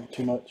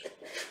too much.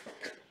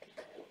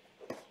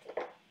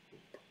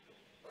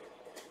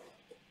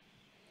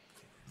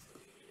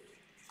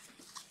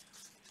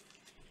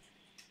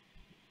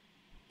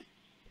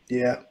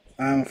 Yeah,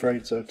 I'm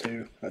afraid so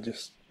too.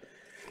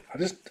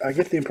 I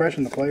get the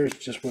impression the players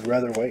just would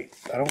rather wait.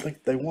 I don't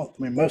think they want.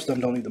 I mean, most of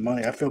them don't need the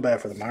money. I feel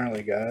bad for the minor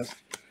league guys,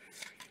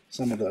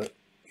 some of the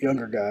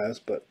younger guys,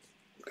 but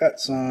got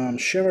some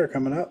shimmer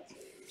coming up.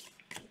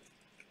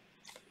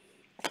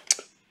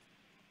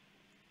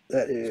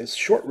 That is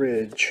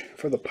Shortridge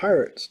for the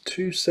Pirates,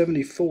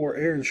 274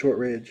 Aaron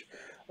Shortridge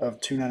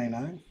of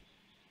 299.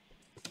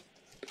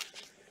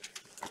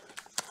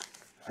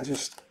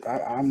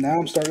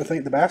 I'm starting to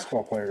think the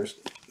basketball players,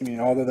 I mean,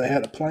 although they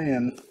had a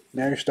plan,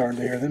 now you're starting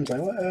to hear them say,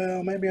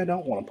 well, maybe I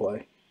don't want to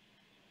play.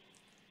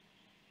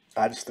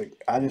 I just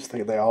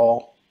think they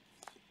all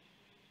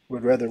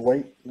would rather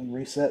wait and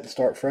reset and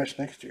start fresh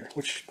next year,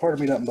 which part of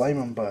me doesn't blame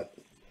them, but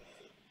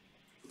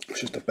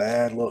it's just a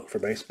bad look for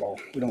baseball.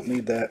 We don't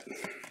need that.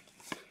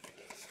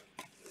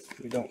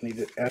 We don't need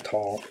it at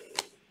all.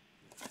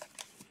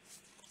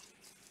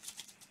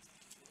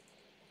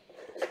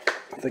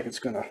 I think it's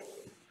going to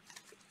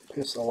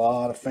piss a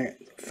lot of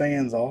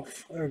fans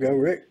off. There we go,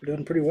 Rick,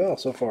 doing pretty well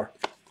so far.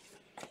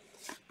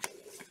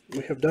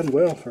 We have done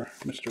well for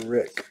Mr.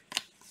 Rick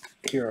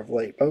here of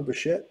late. Bo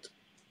Bichette,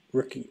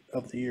 Rookie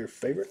of the Year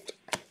favorite.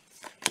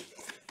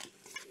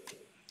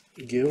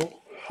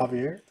 Gil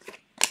Javier,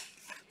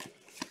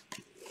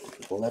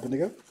 11 to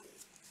go.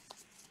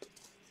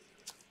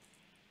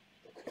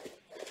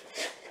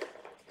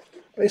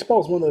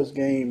 Baseball is one of those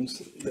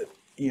games that,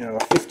 you know, a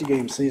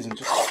 50-game season,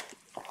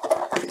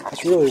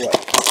 it's really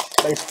what,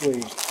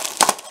 basically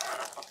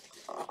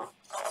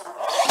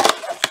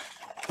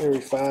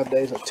every 5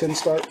 days of 10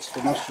 starts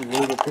for most of the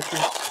really good pitchers.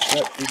 Does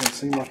that even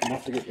seem like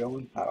enough to get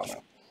going? I don't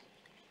know.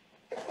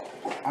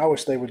 I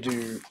wish they would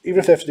do, even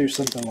if they have to do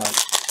something like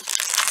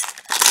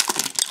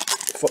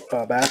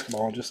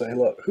basketball, and just say,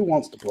 look, who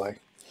wants to play?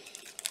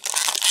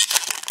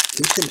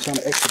 Do some kind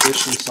of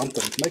exhibition,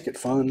 something. Make it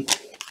fun.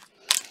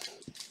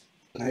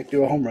 Heck,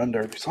 do a home run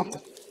derby,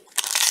 something.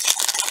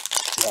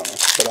 I don't know,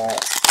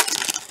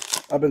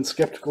 but I've been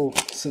skeptical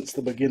since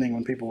the beginning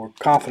when people were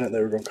confident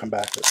they were going to come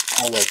back, but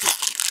I wasn't.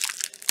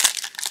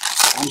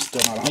 I'm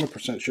still not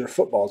 100% sure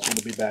football is going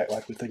to be back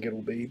like we think it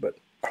will be, but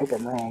I hope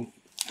I'm wrong.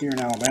 Here in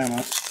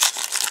Alabama,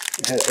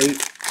 we had 8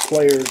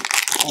 players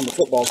on the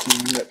football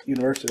team at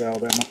University of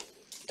Alabama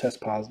test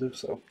positive,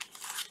 so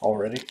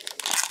already.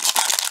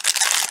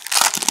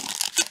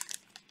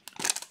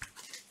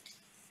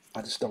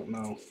 I just don't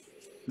know.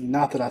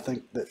 Not that I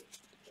think that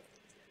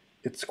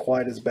it's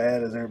quite as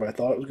bad as everybody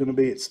thought it was going to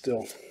be. It's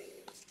still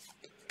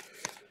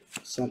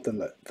something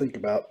to think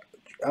about.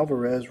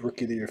 Alvarez,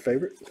 Rookie of the Year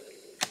favorite.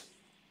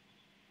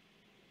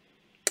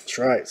 That's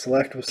right.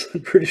 Select was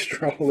pretty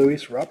strong.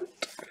 Luis Robert.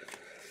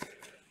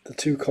 The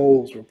two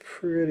Coles were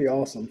pretty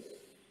awesome.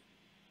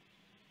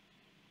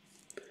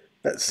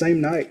 That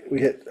same night we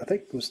hit, I don't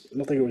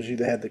think it was you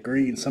that had the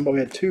green. Somebody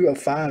had 2 of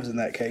 5s in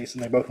that case,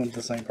 and they both went to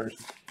the same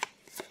person.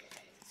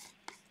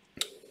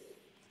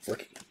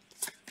 Rookie.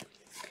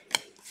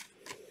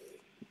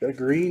 Got a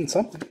green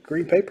something,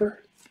 green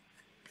paper.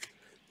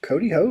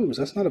 Cody Hose,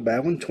 that's not a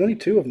bad one.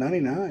 22 of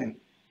 99.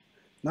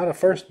 Not a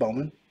first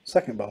Bowman,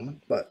 second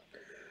Bowman, but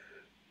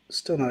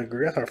still not a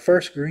green. That's our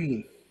first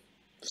green.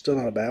 Still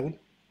not a bad one.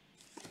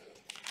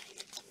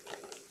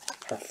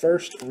 Our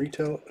first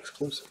retail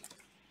exclusive.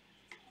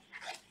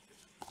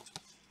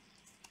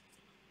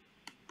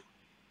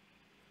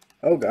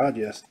 Oh God,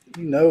 yes.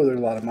 You know there's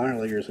a lot of minor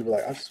leaguers who be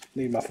like, I just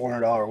need my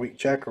 $400 a week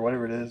check or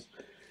whatever it is.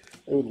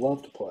 They would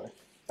love to play.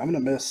 I'm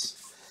going to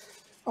miss,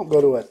 I don't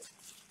go to a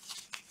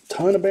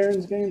ton of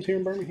Barons games here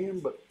in Birmingham,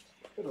 but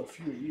I go to a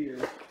few a year.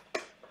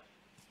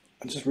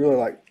 I just really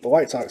like, the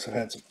White Sox have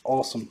had some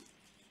awesome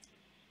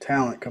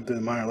talent come through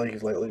the minor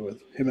leagues lately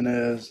with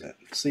Jimenez and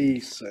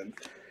Cease and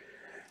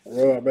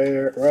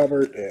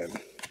Robert, and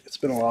it's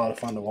been a lot of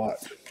fun to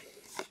watch.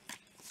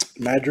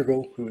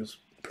 Madrigal, who is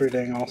pretty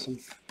dang awesome.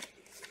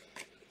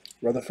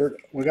 Rutherford,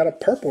 we got a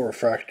purple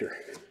refractor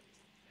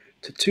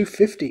to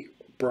 250.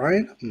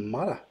 Brian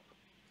Mata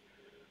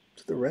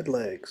to the Red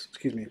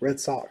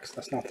Sox.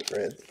 That's not the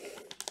Red.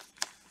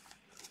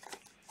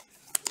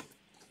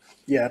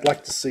 Yeah, I'd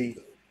like to see.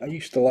 I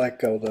used to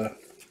like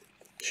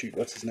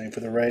what's his name for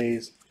the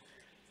Rays,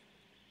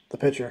 the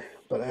pitcher.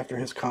 But after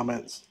his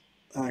comments,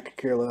 I could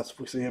care less if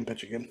we see him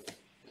pitch again.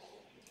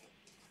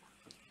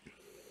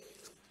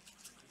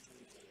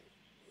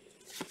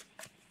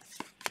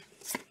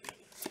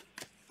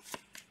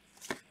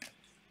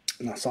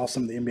 And I saw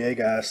some of the NBA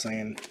guys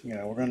saying, you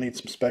know, we're going to need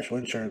some special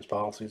insurance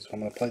policies if I'm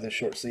going to play this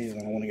short season.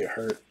 I don't want to get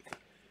hurt.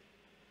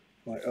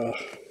 I'm like, ugh.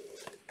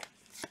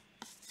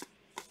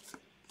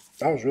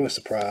 I was really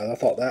surprised. I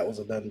thought that was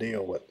a done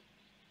deal, but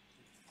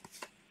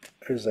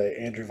there's a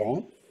Andrew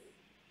Vaughn.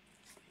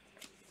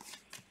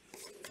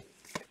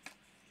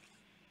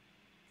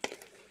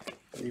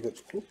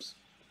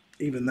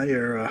 Even they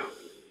are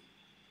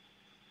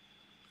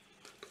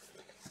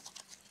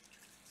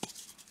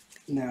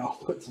now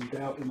put some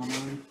doubt in my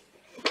mind.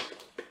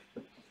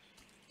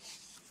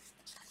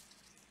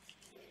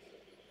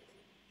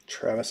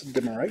 Travis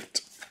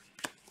Demerite.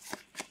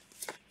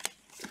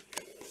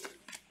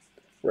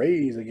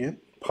 Rays again.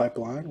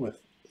 Pipeline with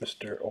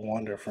Mr.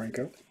 Wander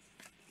Franco.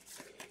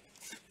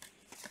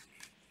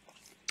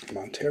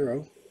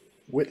 Montero.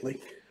 Whitley.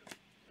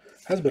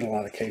 Has been a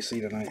lot of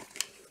KC tonight.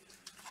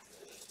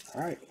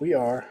 Alright, we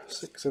are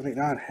 6, 7, 8,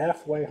 9,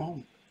 halfway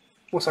home.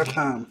 What's our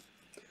time?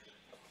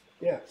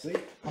 Yeah, see?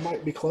 I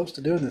might be close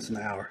to doing this in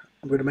an hour.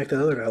 I'm going to make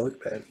the other guy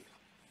look bad.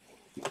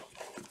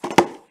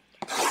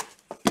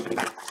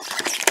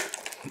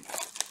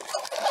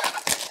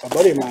 A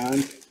buddy of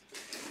mine,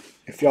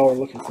 if y'all are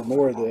looking for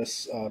more of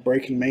this,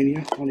 Breaking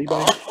Mania on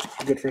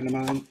eBay, a good friend of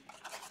mine,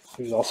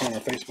 who's also on our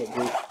Facebook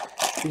group,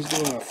 he's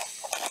doing a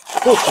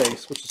full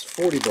case, which is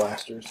 40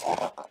 blasters,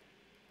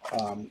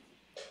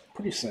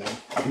 pretty soon.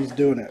 He's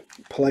doing it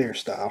player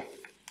style.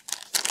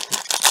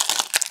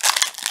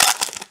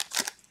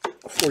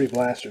 40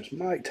 blasters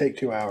might take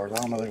 2 hours. I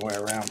don't know the way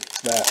around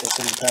that. It's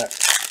in the pack.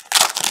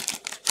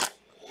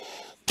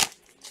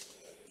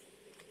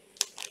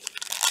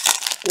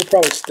 We'll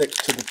probably stick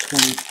to the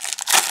 20.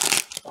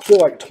 I feel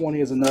like 20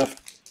 is enough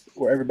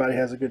where everybody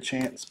has a good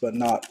chance, but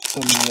not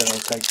so many that it'll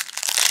take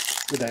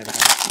a day and a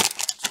half.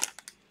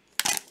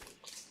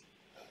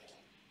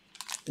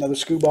 Another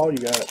Screwball, you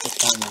got it. That's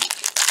fine.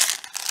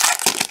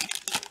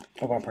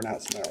 Hope I'm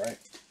pronouncing that right.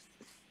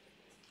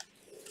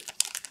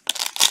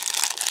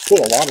 Pulled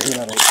a lot of him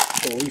out of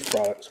the Leaf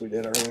products we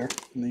did earlier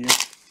in the year.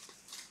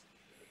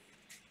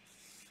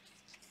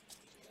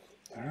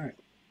 Alright,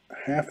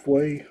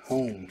 halfway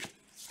home.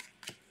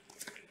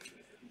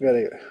 We got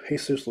a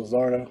Jesus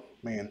Luzardo.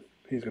 Man,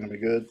 he's going to be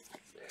good.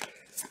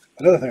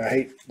 Another thing I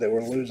hate that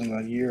we're losing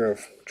a year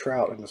of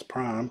Trout in his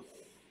prime.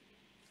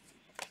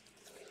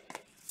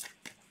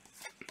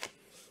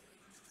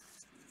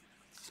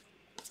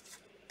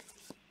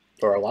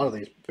 Or a lot of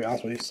these, to be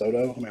honest with you,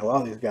 Soto. I mean, a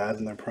lot of these guys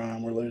in their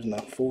prime, we're losing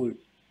a full,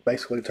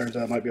 basically it turns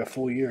out it might be a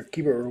full year.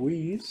 Keibert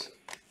Ruiz,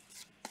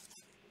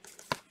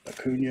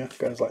 Acuna,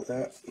 guys like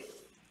that.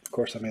 Of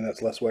course, I mean,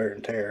 that's less wear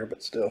and tear,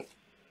 but still.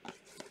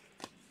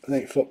 It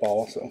ain't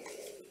football, so.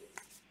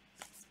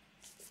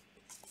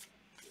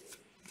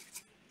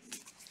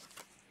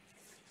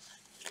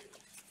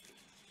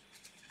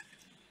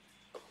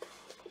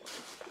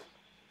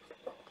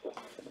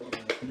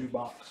 New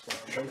box for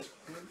our base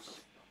cards.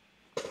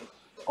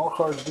 All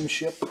cards do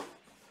ship,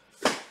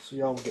 so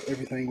y'all will get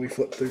everything we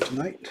flip through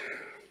tonight.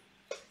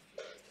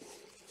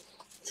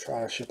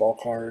 Try to ship all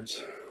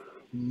cards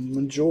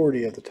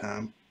majority of the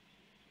time.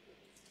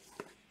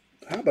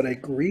 How about a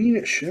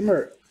green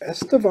shimmer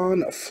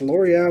Estevan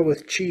Florial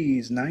with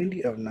cheese,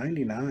 90 of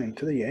 99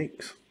 to the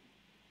Yanks.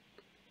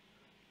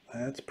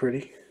 That's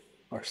pretty.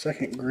 Our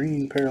second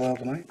green parallel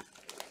tonight.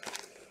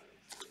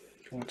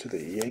 Going to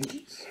the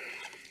Yankees.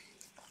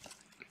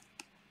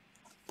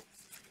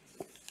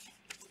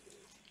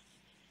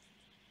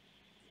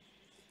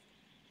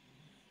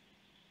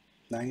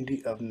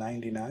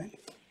 /99.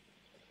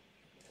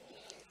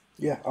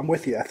 Yeah, I'm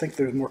with you. I think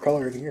there's more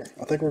color in here.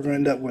 I think we're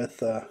going to end up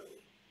with, I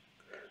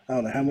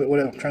don't know how many,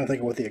 I'm trying to think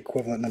of what the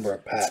equivalent number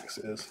of packs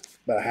is.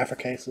 About a half a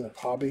case of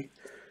Hobby.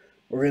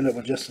 We're going to end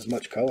up with just as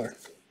much color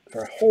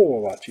for a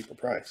whole lot cheaper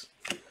price.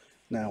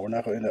 Now, we're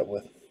not going to end up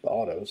with the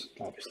autos,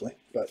 obviously,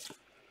 but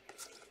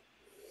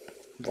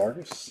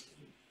Vargas.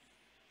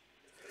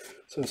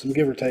 So some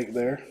give or take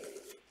there.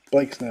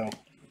 Blake Snell.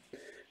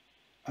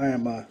 I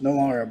am no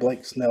longer a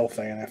Blake Snell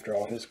fan after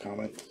all his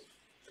comments.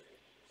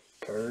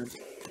 Card.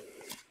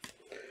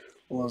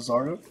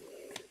 Lazardo.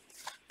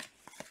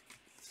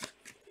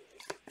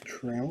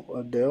 Trammell.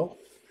 Adele.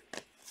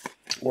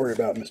 Worry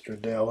about Mr.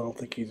 Adele. I don't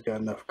think he's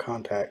got enough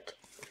contact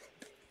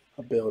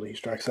ability. He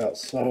strikes out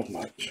so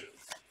much.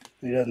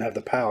 He doesn't have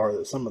the power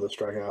that some of the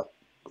strikeout.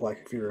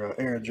 Like if you're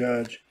Aaron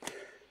Judge,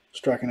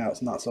 striking out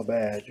is not so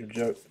bad. You're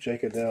Joe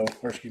Adele.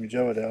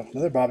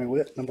 Another Bobby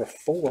Witt, number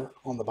 4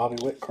 on the Bobby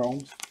Witt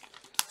chromes.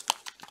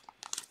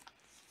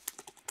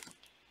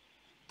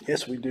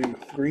 Yes, we do.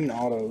 Green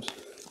autos.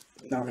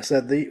 Now, like I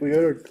said, we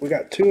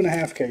got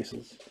 2.5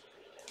 cases.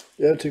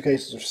 The other 2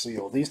 cases are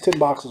sealed. These 10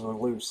 boxes were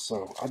loose,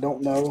 so I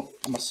don't know.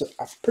 I'm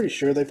pretty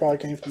sure they probably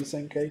came from the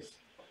same case,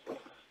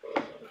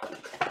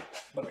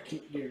 but I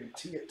can't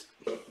guarantee it.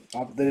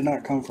 They did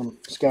not come from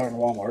Scouting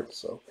Walmart,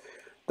 so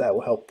that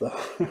will help the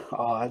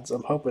odds.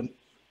 I'm hoping.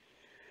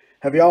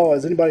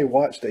 Has anybody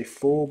watched a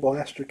full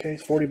blaster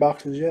case, 40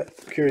 boxes yet?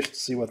 I'm curious to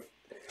see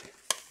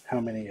how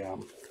many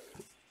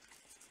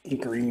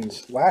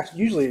greens.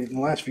 Usually in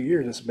the last few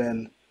years, it's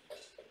been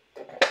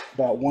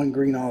about 1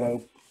 green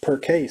auto per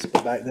case,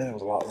 but back then it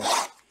was a lot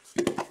less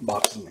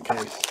boxes in the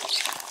case.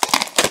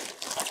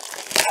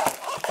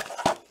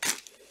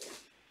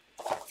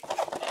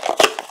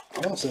 I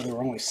want to say there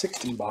were only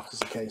 16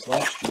 boxes a case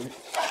last year.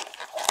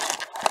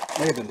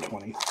 May have been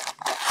 20. So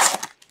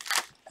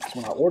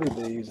when I ordered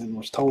these and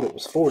was told it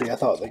was 40, I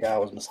thought the guy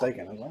was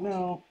mistaken. I was like,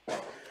 no,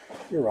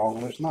 you're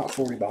wrong. There's not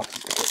 40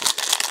 boxes a case.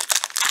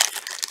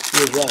 He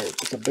was right.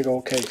 It's a big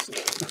old case.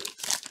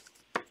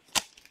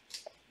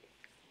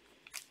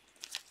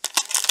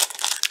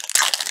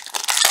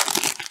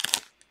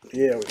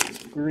 Yeah,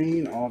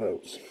 green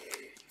autos.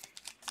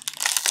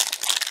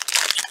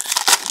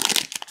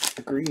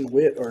 A green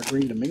Witt or a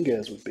green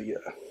Dominguez would be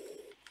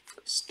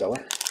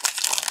stellar.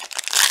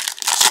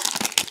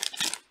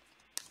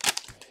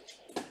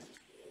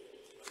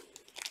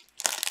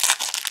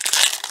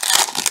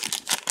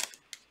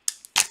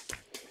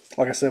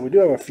 Like I said, we do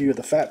have a few of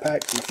the fat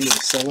packs and a few of the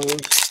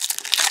cellos.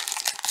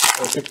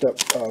 I picked up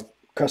a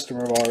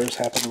customer of ours,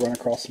 happened to run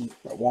across them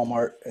at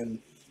Walmart, and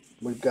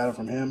we've got them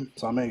from him,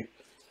 so I may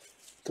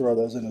throw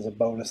those in as a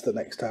bonus the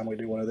next time we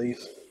do one of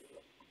these.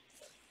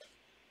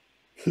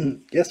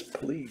 Yes,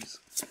 please.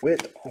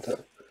 Witt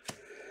auto.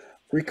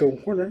 Rico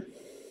Horner.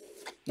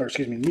 Or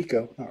excuse me,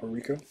 Nico, not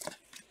Rico.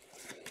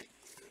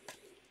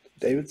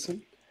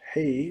 Davidson.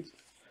 Hayes.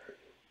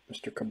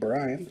 Mr.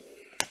 Cabrian.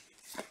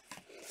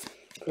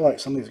 I feel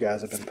like some of these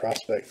guys have been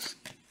prospects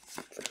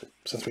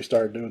since we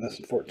started doing this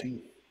in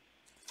 14.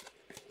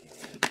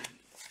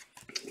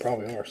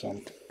 Probably are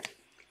some.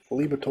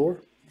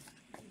 Libator.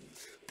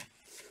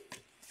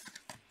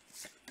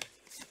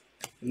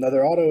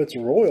 Another auto, it's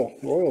Royal.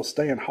 Royal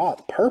staying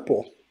hot.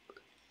 Purple.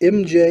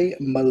 MJ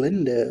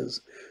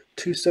Melendez.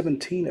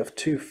 217 of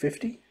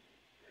 250.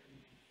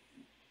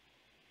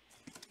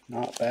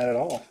 Not bad at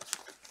all.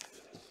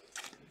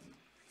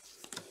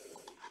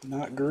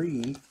 Not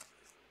green.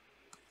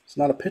 It's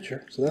not a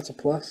pitcher, so that's a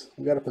plus.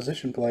 We got a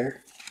position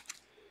player.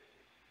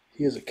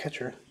 He is a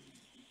catcher.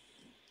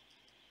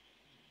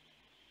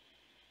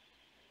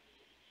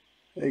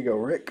 There you go,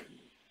 Rick.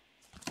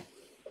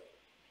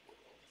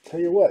 Tell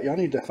you what, y'all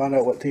need to find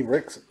out what team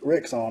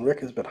Rick's on.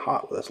 Rick has been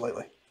hot with us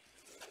lately.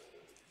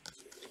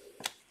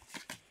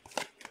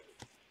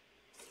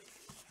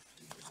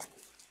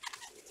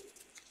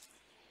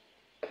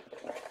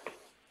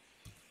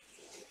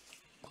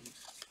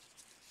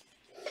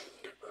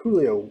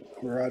 Julio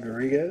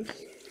Rodriguez.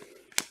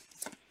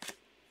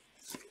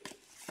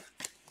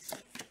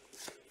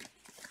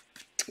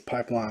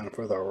 Pipeline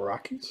for the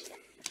Rockies.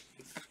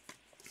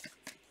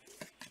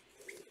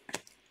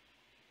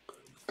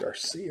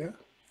 Garcia.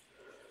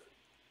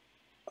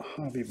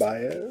 Javi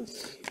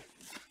Baez.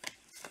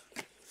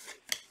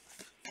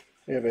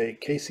 We have a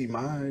Casey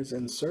Mize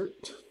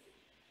insert.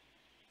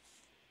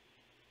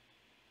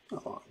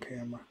 Oh, on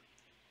camera.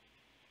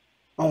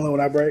 Only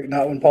when I break,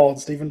 not when Paul and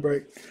Steven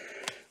break.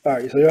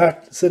 Alright, so you'll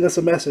have to send us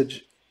a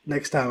message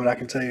next time and I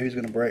can tell you who's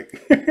going to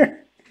break.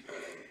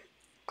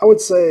 I would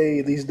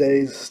say these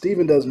days,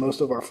 Steven does most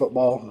of our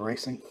football and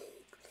racing.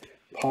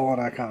 Paul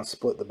and I kind of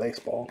split the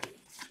baseball.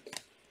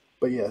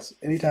 But yes,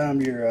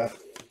 anytime you're,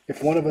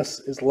 if one of us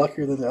is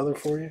luckier than the other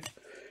for you,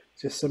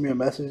 just send me a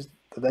message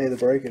the day of the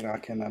break and I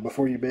can,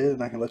 before you bid,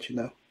 and I can let you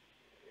know.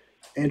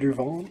 Andrew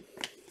Vaughn.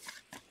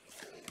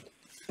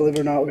 Believe it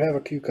or not, we have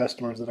a few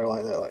customers that are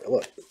like that. Like,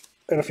 look,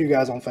 and a few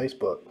guys on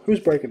Facebook, who's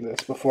breaking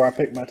this before I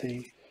pick my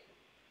team.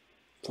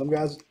 Some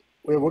guys,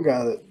 we have one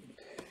guy that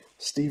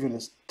Steven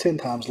is 10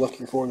 times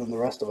luckier for than the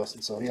rest of us,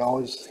 and so he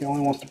only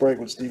wants to break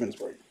when Steven's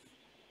breaking.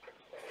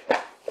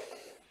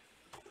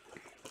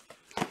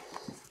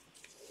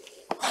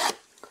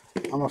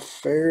 I'm a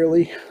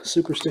fairly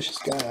superstitious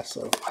guy,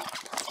 so it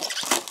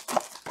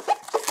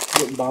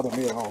wouldn't bother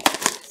me at all.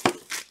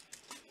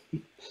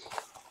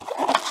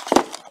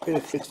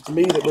 If it's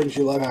me that brings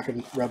you luck, I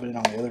can rub it in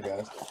on the other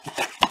guys.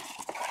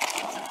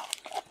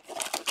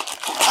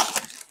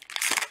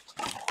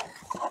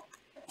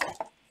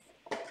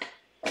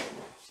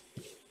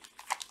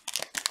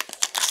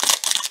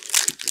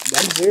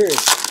 I'm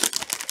serious.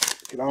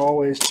 You can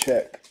always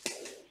check.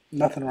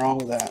 Nothing wrong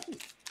with that.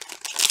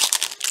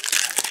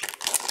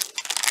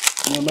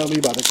 You don't know me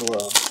by the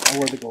gloves. I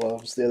wear the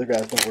gloves. The other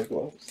guys don't wear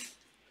gloves.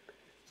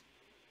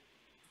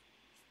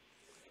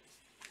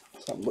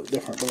 Something look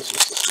different, but it's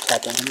just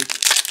top on me.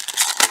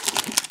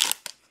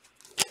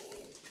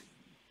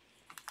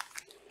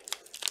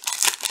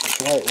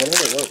 That's right,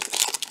 whatever works.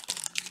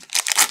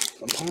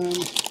 Sometimes,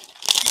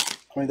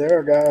 I mean, there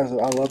are guys that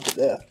I love to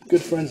death.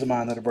 Good friends of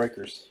mine that are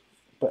breakers.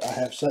 But I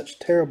have such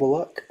terrible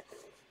luck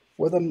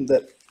with them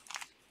that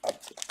I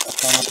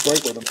try not to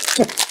break with them.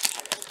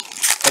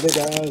 Other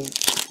guys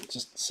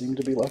just seem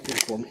to be lucky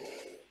for me.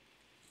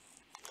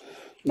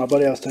 My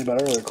buddy I was telling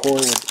about earlier,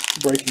 Corey, with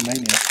Breaking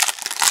Mania,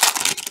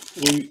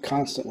 we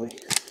constantly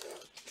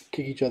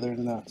kick each other in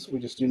the nuts. We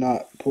just do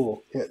not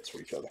pull hits for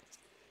each other.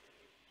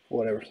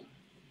 Whatever.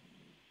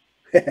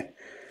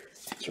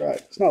 That's right.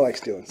 It's not like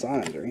stealing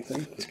signs or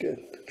anything. It's good.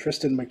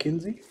 Tristan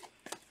McKenzie.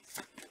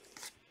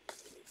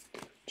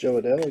 Joe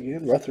Adele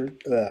again.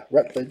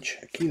 Rutledge.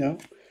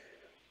 Aquino.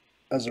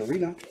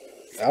 Azarina.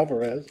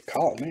 Alvarez.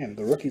 Colin, man,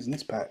 the rookies in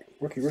this pack.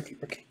 Rookie.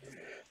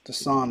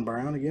 Desan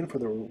Brown again for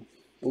the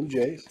Blue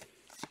Jays.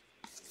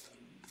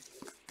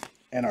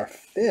 And our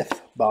 5th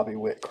Bobby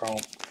Witt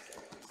Chrome.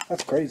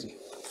 That's crazy.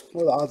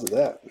 What are the odds of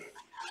that?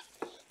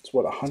 It's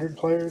what, 100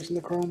 players in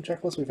the Chrome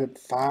checklist? We've had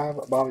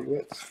 5 Bobby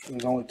Witts.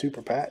 There's only 2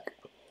 per pack.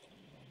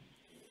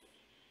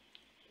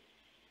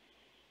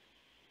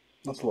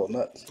 That's a little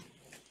nuts.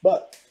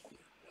 But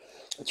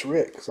it's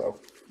Rick,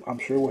 so I'm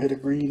sure we'll hit a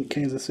green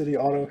Kansas City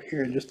auto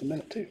here in just a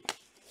minute too.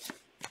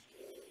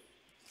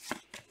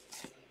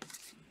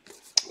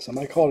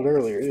 Somebody called it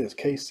earlier. It is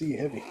KC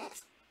heavy.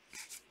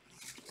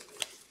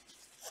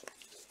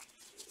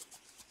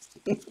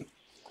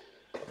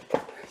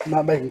 I'm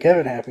not making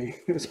Kevin happy.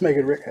 It's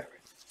making Rick happy.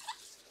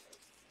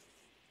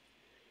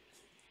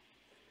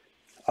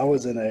 I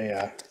was in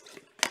a,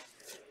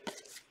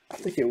 I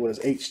think it was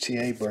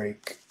HTA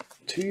break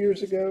 2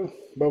 years ago.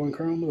 Bowman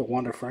Chrome with a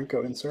Wander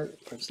Franco insert.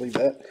 I just leave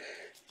that.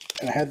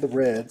 And I had the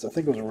Reds. I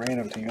think it was a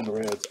random team on the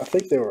Reds. I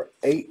think there were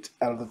 8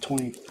 out of the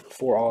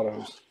 24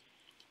 autos.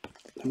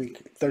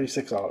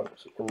 36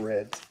 autos were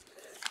Reds.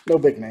 No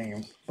big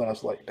name, but I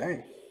was like,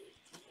 dang.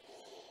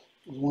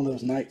 It was one of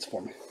those nights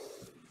for me,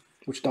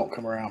 which don't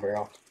come around very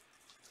often.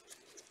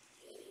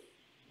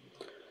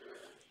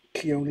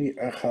 Keone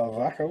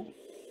Achavako.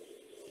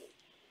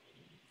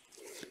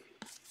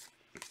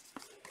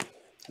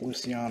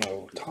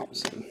 Luciano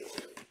Thompson.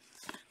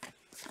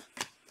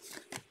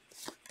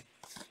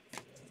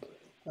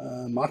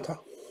 Mata.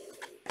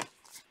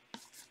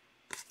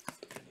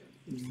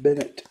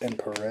 Bennett and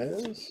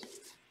Perez.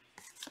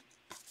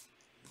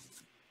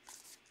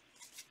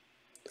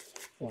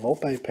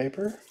 Volpe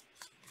paper.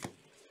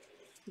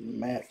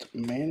 Matt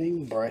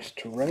Manning, Bryce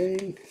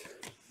Terrain.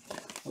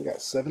 We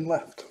got 7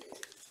 left.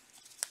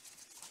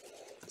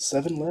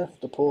 7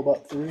 left to pull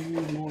about 3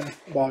 more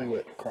Bobby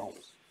Witt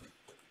Chromes.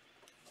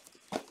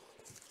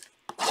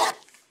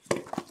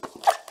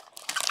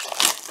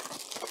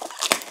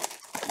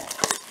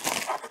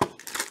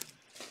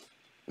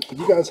 Have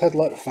you guys had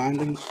luck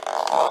finding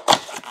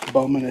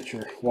Bowman at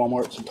your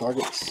Walmarts and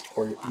Targets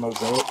or your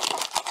Mosaic?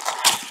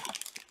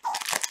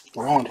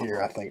 Around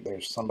here, I think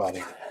there's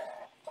somebody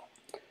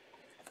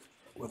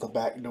with a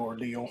backdoor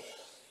deal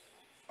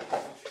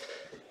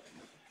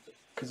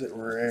because it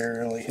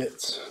rarely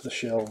hits the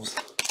shelves.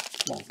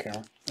 Come on,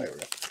 camera. There we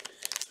go.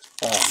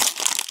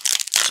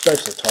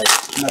 Especially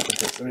Target.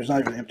 Nothing. There's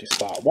not even an empty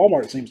spot.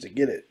 Walmart seems to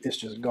get it. It's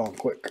just gone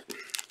quick.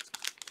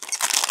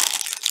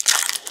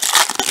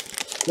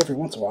 Every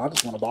once in a while, I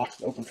just want a box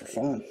to open for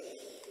fun.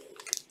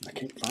 I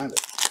can't find it.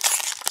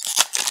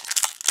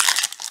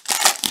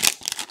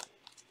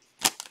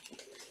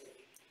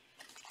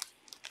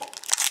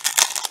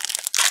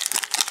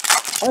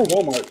 Our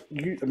Walmart,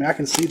 I mean, I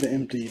can see the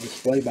empty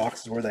display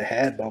boxes where they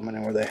had Bowman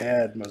and where they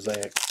had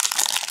Mosaic.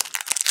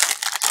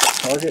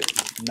 Target,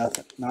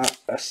 nothing. Not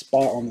a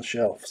spot on the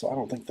shelf, so I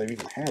don't think they've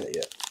even had it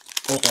yet.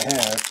 Or if they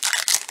have,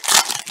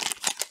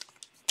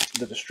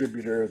 the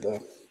distributor, the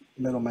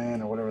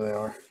middleman, or whatever they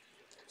are,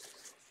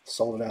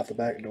 sold it out the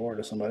back door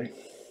to somebody,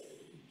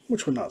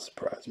 which would not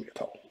surprise me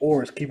at all.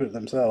 Or is keeping it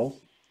themselves.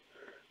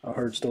 I've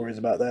heard stories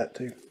about that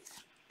too.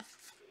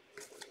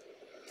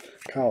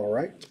 Kyle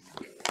Wright.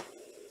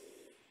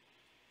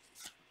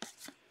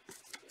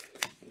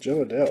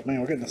 Joe Adele.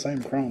 Man, we're getting the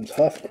same chromes.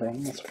 Huff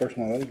chrome. That's the first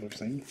one of those we've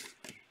seen.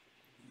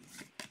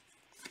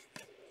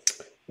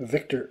 A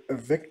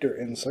Victor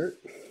insert.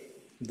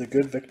 The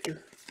good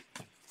Victor.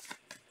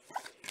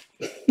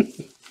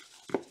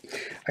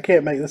 I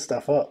can't make this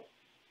stuff up.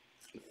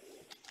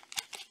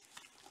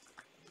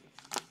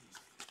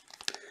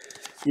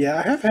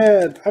 Yeah,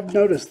 I've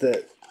noticed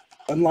that,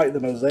 unlike the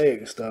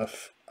mosaic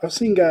stuff, I've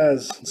seen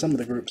guys in some of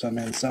the groups I'm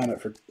in selling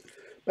it for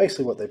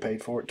basically what they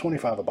paid for it,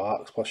 $25 a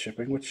box plus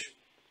shipping, which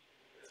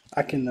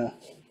I can,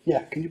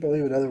 yeah, can you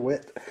believe another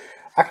wit?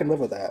 I can live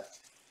with that.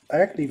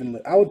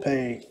 I would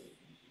pay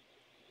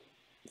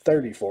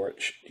 30 for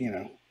it, you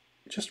know.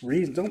 Just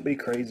reason, don't be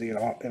crazy and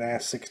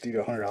ask $60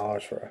 to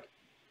 $100 for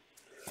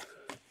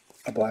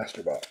a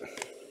blaster box.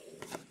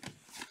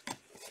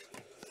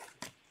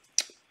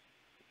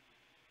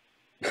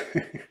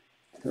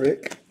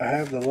 Rick, I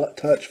have the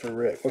touch for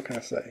Rick. What can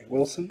I say?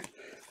 Wilson,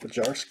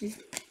 Bajarski.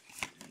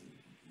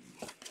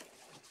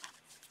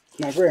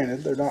 Now,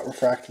 granted, they're not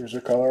refractors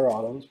or color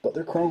autos, but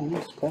they're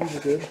chromes. Chromes are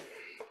good.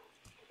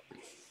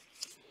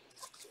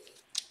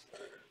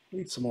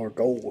 Need some more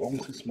gold. I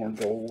want to see some more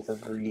gold or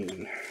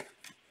green.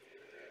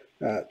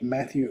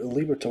 Matthew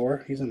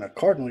Liberatore. He's in a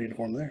Cardinal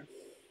uniform there.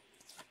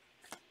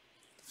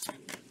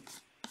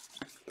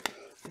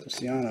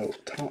 Luciano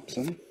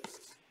Thompson.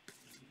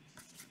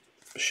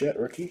 Bichette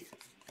rookie.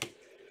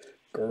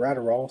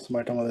 Gratterol.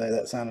 Somebody told me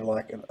that sounded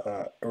like an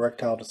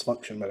erectile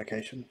dysfunction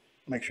medication.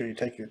 Make sure you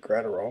take your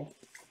Gratterol.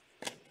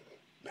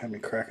 Had me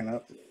cracking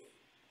up.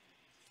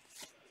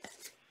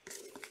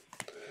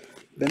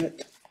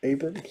 Bennett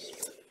Abrams.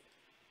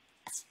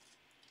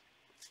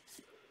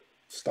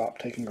 Stop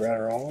taking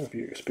Gratterol if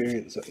you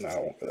experience it. No, I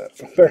won't for that.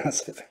 Better not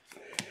say that.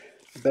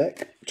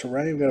 Beck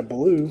Terrain. We got a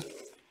blue.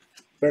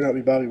 Better not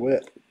be Bobby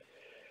Witt.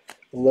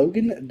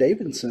 Logan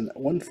Davidson,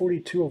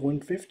 142 of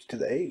 150 to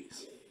the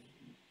A's.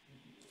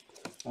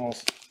 I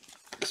was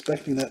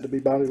expecting that to be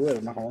Bobby Witt,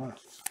 I'm not gonna lie.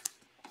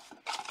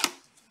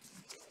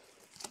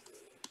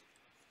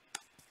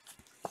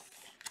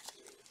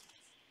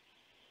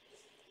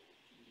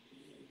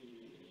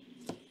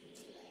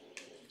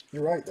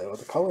 You're right though,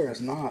 the color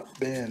has not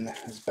been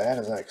as bad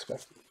as I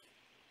expected.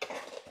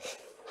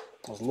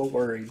 I was a little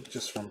worried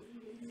just from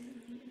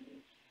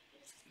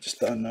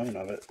the unknown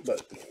of it,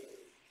 but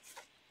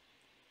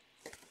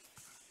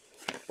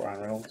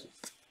Brian Reynolds,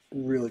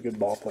 really good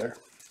ball player.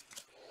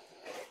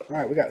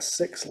 Alright, we got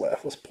 6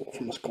 left. Let's pull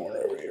from this corner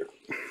over here.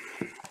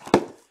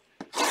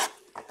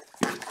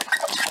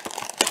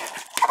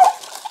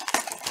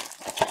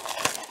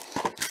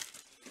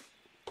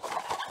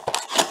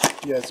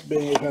 Yeah, it's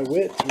been, we've had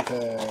Witt, we've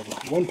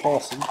had 1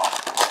 Paulson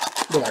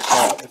that I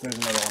caught. If there's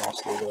another one, I'll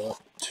sleeve it up.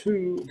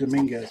 2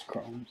 Dominguez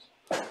chromes,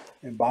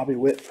 and Bobby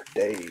Witt for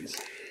days.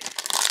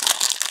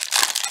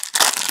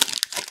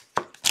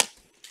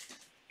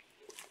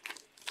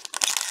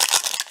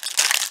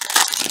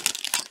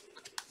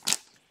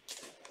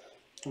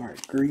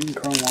 Alright, green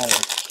chrome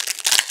olive.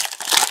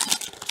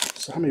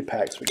 So how many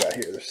packs we got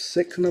here? There's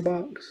 6 in the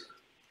box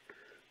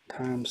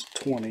times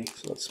 20.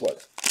 So that's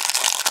what?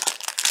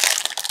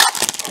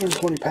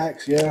 120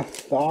 packs, yeah.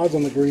 The odds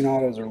on the green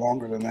autos are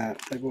longer than that.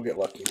 Maybe we'll get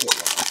lucky.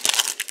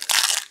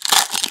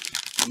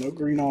 No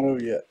green auto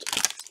yet.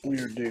 We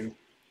are due.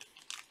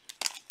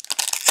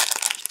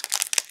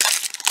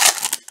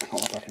 I don't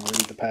know if I can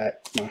read the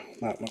pack.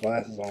 Not my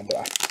glasses on, but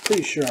I'm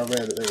pretty sure I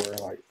read that they were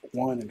like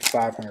 1 in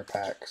 500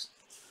 packs,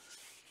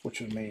 which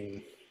would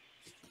mean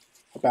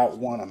about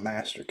 1 a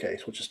master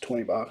case, which is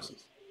 20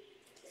 boxes.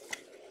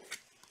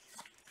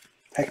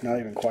 Heck, not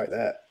even quite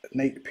that.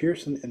 Nate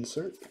Pearson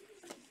insert.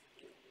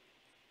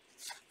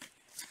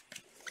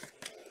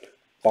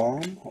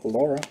 Bomb,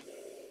 Laura,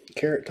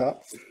 Carrot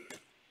Top.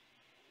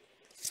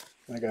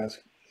 My guys,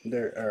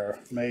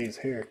 May's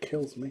hair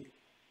kills me.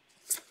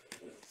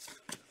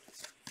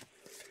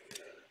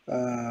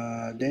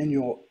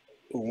 Daniel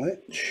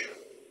Lynch.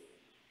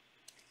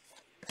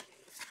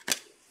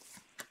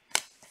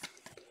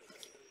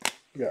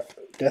 We got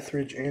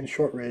Deathridge and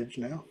Shortridge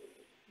now.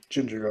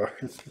 Ginger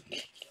Garden.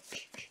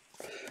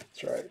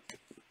 That's right.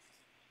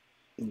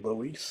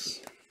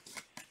 Luis.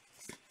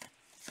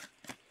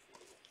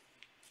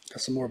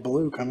 Got some more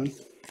blue coming.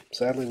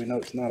 Sadly, we know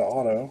it's not an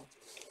auto.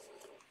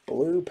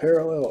 Blue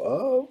parallel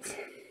of...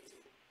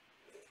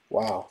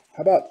 Wow.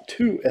 How about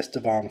 2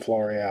 Esteban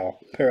Floreal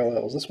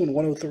parallels? This one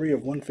 103 of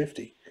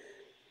 150.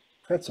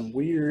 Had some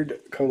weird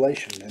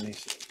collation in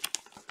these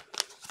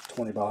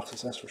 20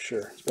 boxes, that's for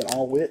sure. It's been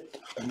all Witt,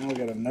 and now we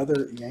got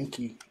another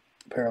Yankee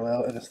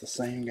parallel, and it's the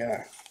same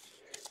guy.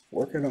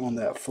 Working on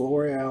that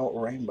Floreal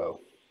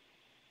Rainbow.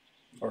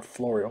 Or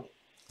Floreal.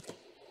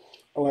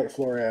 I like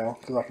Floreal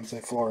because I can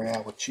say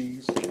Floreal with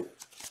cheese.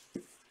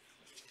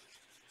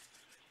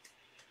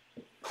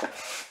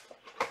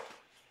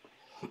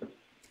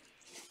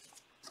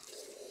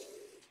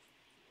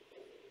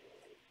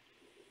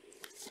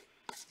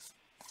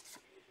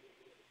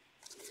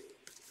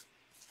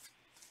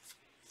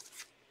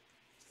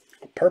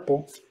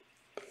 Purple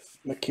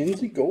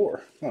Mackenzie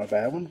Gore, not a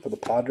bad one for the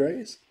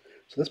Padres.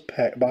 So this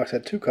box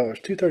had 2 colors,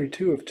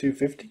 232 of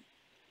 250.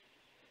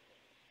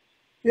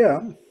 Yeah,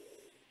 I'm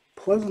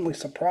pleasantly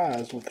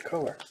surprised with the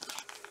color.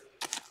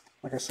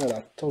 Like I said,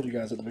 I told you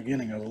guys at the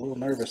beginning I was a little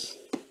nervous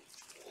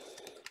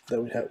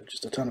that we'd have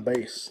just a ton of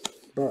base,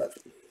 but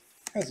it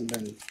hasn't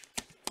been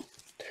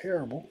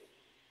terrible.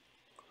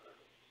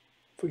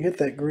 If we hit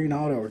that green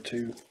auto or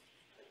two,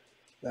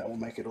 that will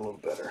make it a little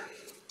better.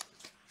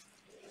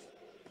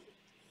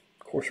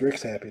 Of course,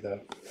 Rick's happy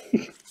though.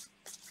 I've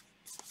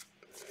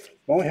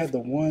only had the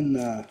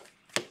one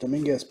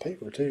Dominguez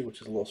paper too,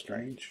 which is a little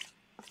strange.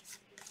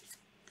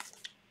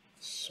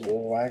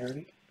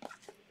 Swaggerty.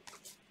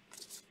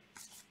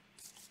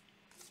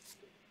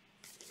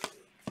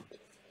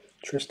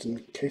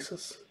 Tristan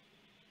Casas.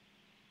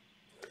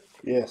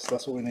 Yes,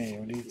 that's what we need.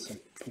 We need some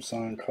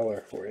signed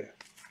color for you.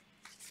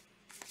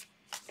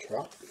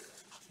 Drop.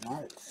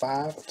 Alright,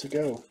 5 to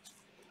go.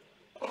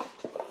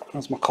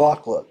 How's my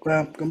clock look?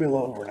 Well, it's going to be a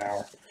little over an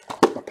hour.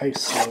 My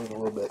pace slowed a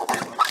little bit. I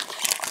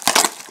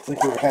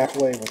think we were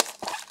halfway,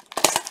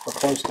 or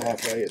close to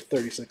halfway at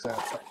 36 hours.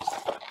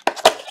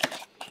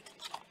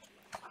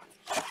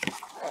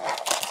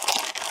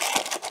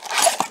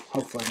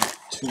 Hopefully not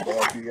too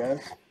bad for you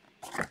guys.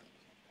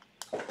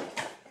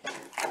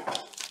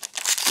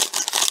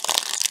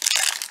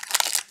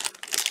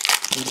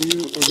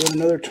 We're doing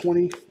another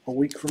 20 a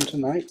week from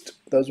tonight.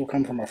 Those will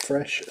come from a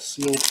fresh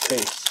sealed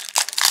case.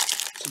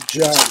 It's a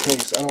giant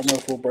case. I don't know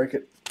if we'll break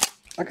it.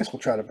 I guess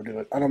we'll try to do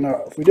it. I don't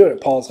know. If we do it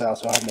at Paul's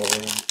house, I'll have more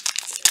room.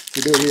 If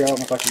we do it here, I don't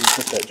know if I can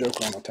put that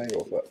Joker on the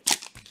table, but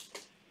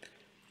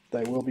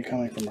they will be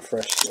coming from a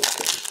fresh sealed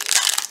case.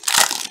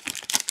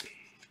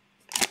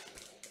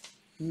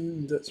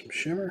 That's some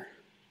shimmer.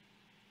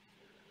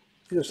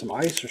 Either some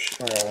ice or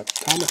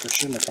Thomas or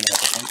shimmer coming up,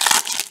 I think.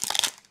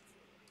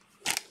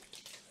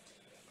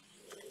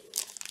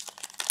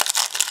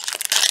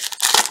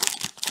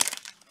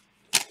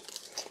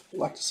 I'd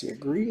like to see a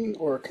green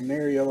or a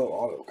canary yellow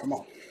auto. Come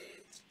on.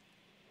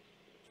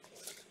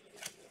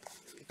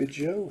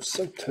 Bijo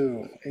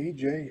Soto,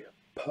 AJ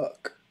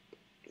Puck.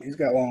 He's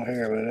got long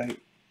hair, but it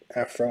ain't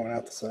afroing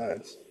out the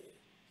sides.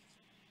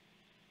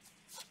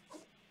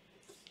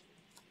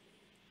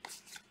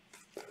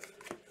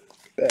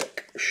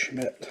 Beck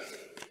Schmidt.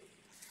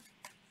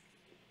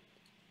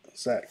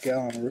 Zach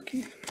Gallen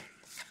rookie.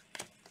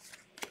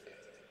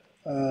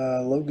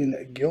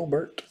 Logan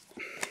Gilbert.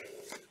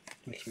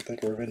 Makes me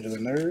think of Revenge of the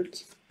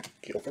Nerds.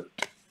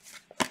 Gilbert.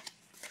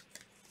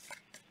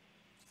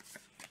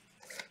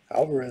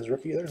 Alvarez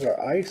rookie. There's our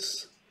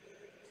ice.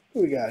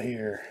 What we got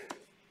here?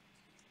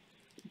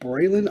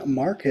 Braylon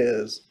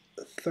Marquez.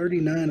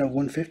 39 of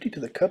 150 to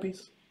the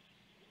Cubbies.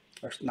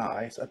 Or not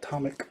ice.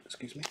 Atomic.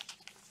 Excuse me.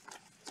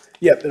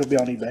 Yep, it'll be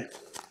on eBay.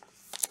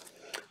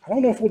 I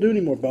don't know if we'll do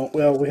any more Bowman.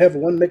 Well, we have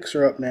one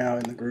mixer up now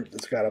in the group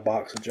that's got a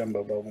box of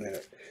jumbo Bowman in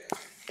it.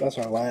 That's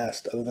our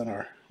last, other than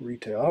our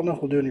retail. I don't know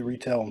if we'll do any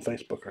retail on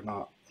Facebook or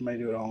not. I may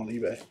do it all on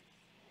eBay.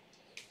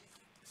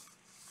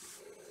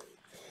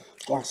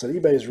 Like I said,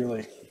 eBay is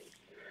really,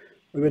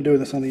 we've been doing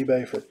this on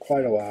eBay for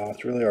quite a while.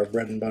 It's really our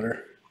bread and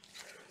butter.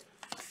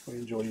 We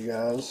enjoy you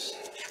guys.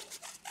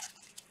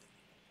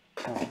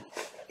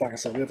 Like I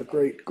said, we have a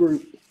great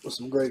group with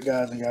some great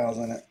guys and gals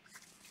in it.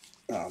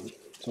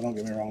 So don't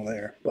get me wrong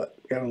there. But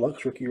Gavin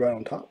Lux rookie right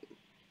on top.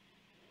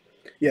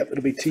 Yep,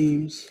 it'll be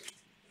teams.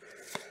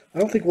 I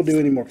don't think we'll do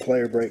any more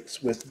player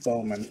breaks with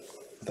Bowman.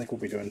 I think we'll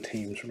be doing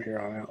teams from here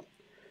on out.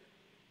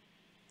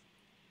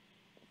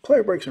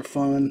 Player breaks are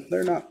fun.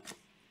 They're not,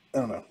 I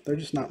don't know, they're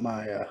just not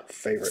my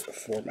favorite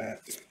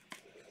format.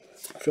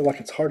 I feel like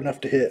it's hard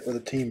enough to hit with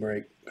a team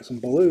break. Some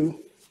blue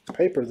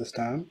paper this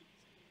time.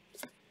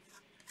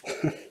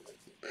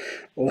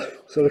 Well,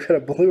 so we've got a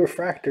blue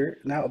refractor,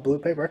 now a blue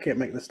paper. I can't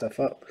make this stuff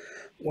up.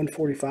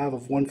 145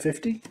 of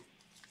 150.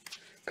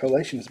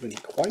 Collation has been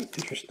quite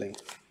interesting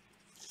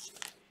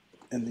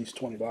in these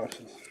 20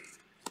 boxes.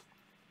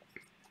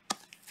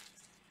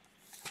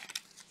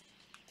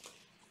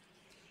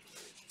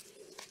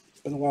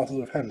 It's been a while since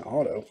we've had an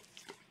auto.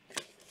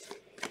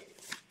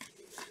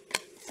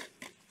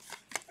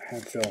 I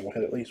have a feeling we'll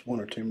hit at least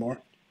one or two more.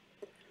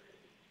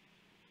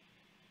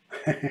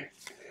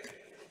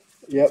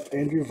 Yep,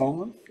 Andrew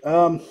Vaughn.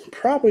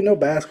 Probably no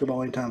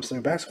basketball anytime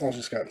soon. Basketball's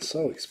just gotten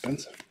so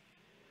expensive.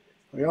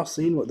 Have y'all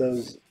seen what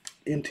those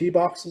NT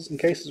boxes and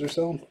cases are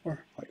selling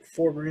for? Like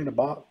 $4 grand a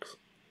box.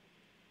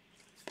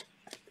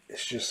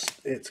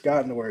 It's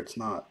gotten to where it's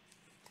not.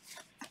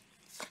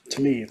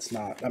 To me, it's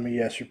not. I mean,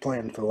 yes, you're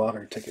playing for the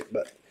lottery ticket,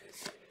 but.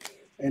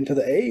 And to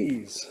the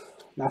A's.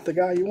 Not the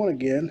guy you want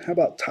again. How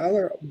about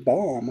Tyler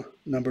Baum,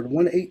 numbered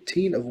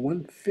 118 of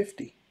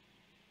 150.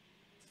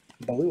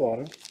 Blue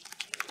auto.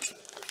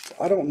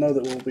 I don't know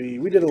that we'll be.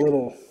 We did a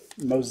little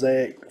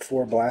Mosaic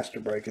 4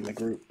 blaster break in the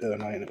group the other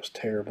night, and it was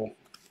terrible.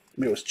 I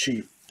mean, it was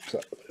cheap, so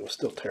it was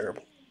still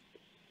terrible.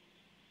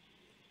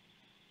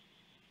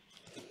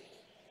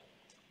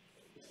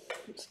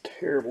 It's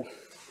terrible.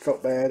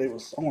 Felt bad. It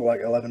was only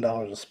like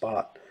 $11 a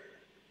spot.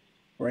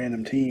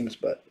 Random teams,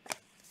 but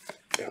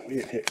we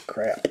didn't hit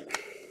crap.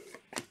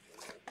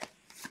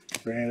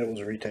 Granted, it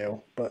was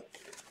retail, but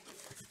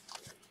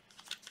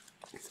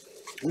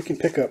We can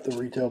pick up the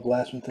retail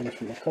Blasphemy things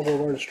from a couple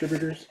of our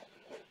distributors.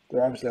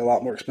 They're obviously a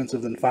lot more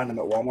expensive than finding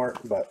them at Walmart,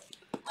 but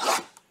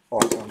a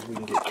lot of times we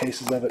can get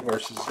cases of it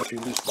versus if you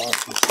loose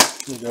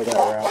boxes, we go that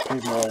route, pay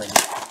more.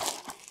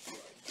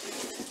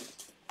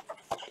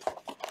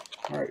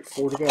 Alright,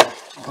 4 to go.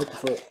 I'm hoping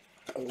for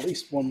at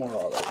least one more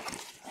auto.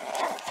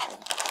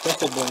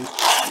 Preferably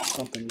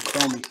something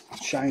chromy,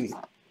 shiny.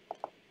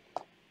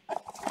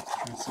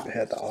 Let's see if it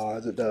had the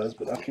odds. It does,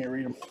 but I can't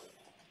read them.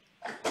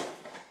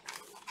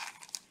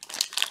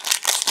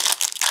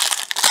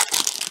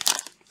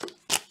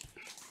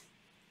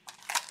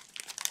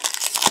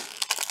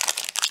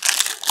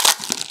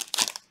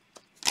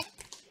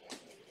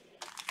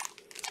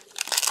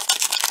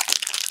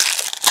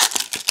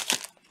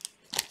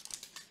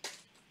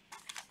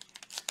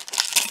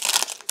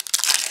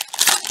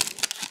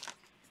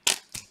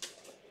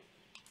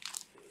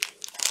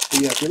 But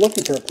yeah, if you're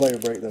looking for a player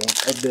break though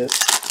of this,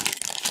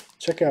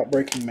 check out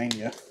Breaking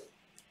Mania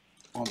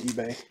on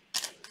eBay.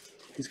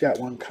 He's got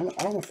one coming.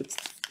 I don't know if it's.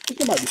 I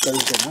think it might be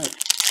Thursday night.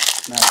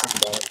 Now I think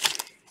about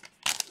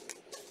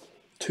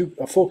it.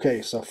 A full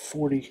case of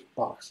 40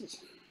 boxes,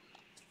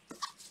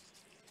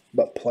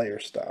 but player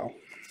style.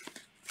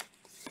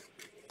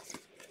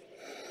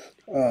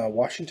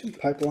 Washington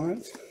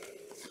Pipeline.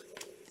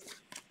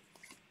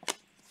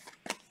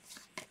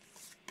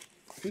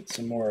 Get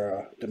some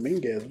more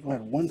Dominguez. We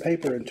had 1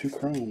 paper and 2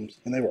 chromes,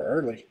 and they were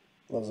early.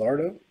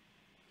 Lazardo.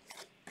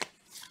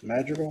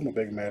 Madrigal. I'm a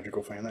big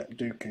Madrigal fan. That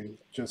dude can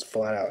just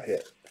flat out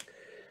hit.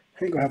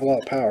 He ain't gonna have a lot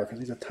of power because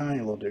he's a tiny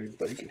little dude,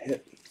 but he can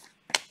hit.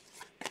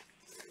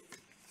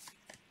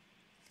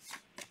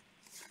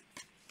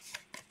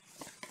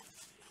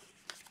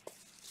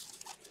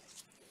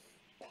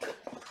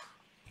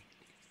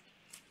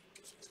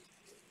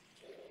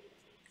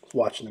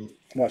 Watching him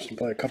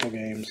play a couple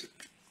games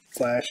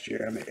last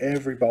year. I mean,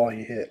 every ball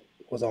he hit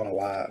was on a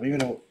live,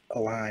 even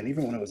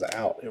when it was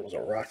out, it was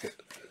a rocket.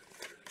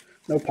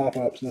 No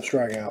pop-ups, no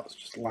strikeouts,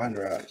 just line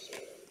drives.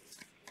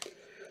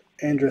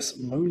 Andres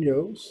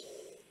Munoz.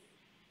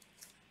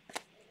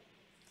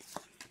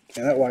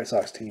 And that White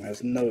Sox team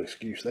has no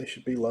excuse. They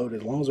should be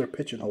loaded as long as their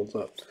pitching holds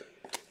up.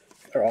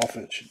 Their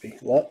offense should be.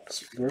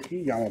 Lux,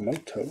 rookie,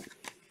 Yamamoto.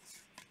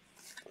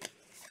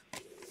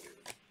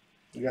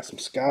 We got some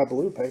sky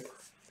blue paper.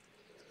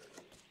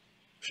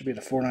 Should be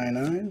the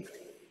 499.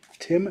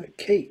 Tim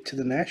Cate to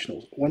the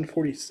Nationals.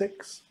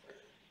 146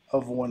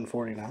 of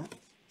 149.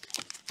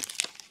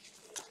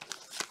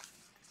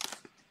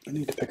 I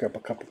need to pick up a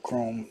couple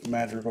chrome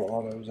Madrigal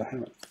autos. I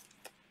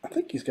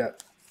think he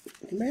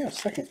may have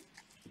second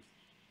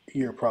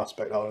year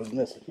prospect autos in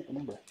this. I can't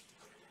remember.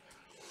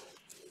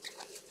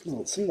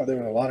 Well, it seemed like there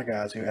were a lot of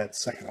guys who had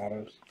second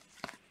autos.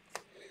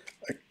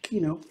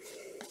 Aquino.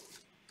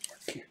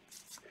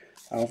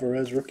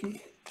 Alvarez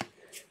rookie.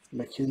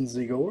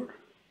 Mackenzie Gore.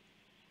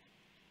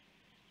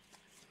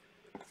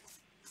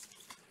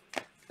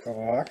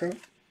 Cavaco.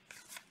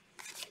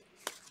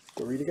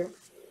 3 to go.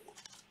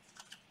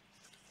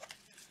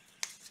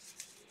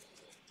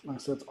 Like I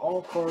said,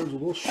 all cards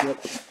will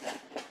ship,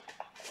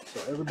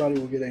 so everybody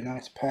will get a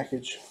nice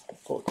package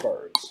full of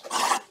cards.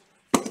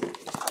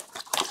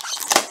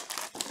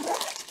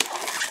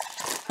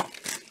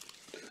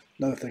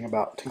 Another thing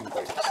about team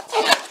breaks.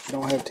 You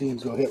don't have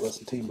teams go hitless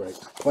in team breaks.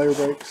 Player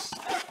breaks,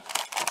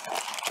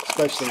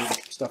 especially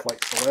stuff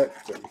like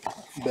Select and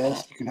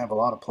Best, you can have a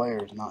lot of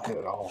players and not hit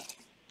at all.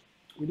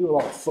 We do a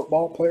lot of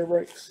football player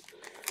breaks,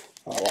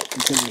 like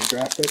continuous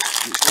draft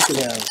picks. We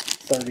could have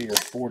 30 or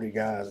 40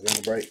 guys in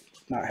the break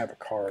not have a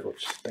card,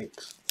 which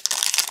stinks.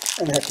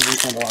 And they have to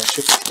refund a lot of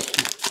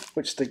shipping,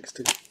 which stinks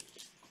too.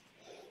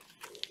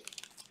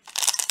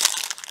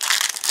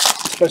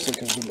 Especially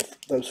because with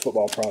those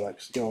football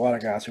products, you know, a lot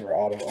of guys who are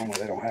auto only,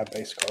 they don't have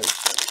base cards.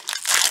 So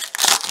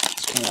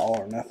it's kind of all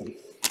or nothing.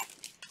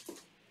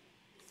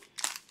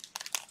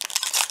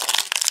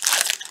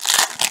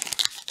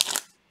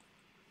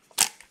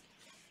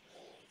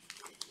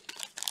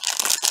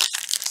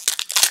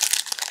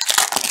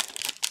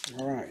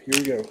 Alright, here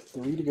we go.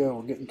 3 to go.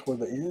 We're getting toward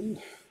the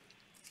end.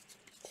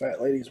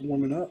 Fat lady's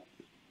warming up.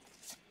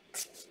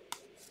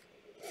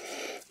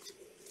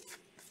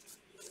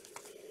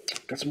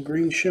 Got some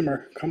green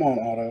shimmer. Come on,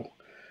 auto.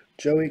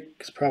 Joey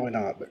is probably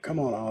not, but come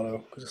on,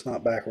 auto, because it's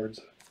not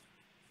backwards.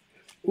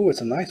 Ooh,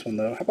 it's a nice one,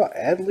 though. How about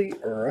Adley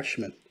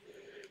Rushman?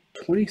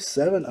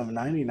 27 of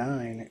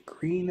 99.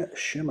 Green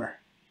shimmer.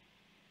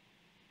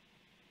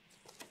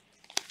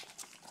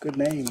 Good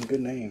name,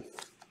 good name.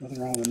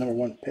 Nothing wrong with the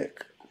 #1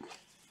 pick.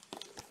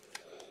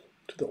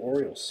 To the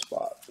Orioles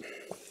spot.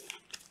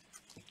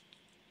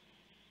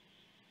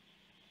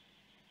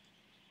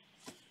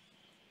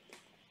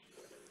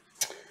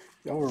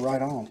 Y'all were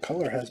right on.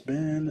 Color has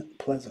been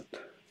pleasant.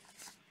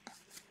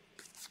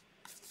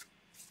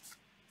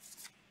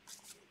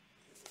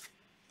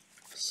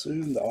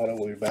 Assume the auto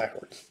will be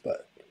backwards,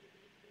 but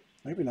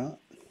maybe not.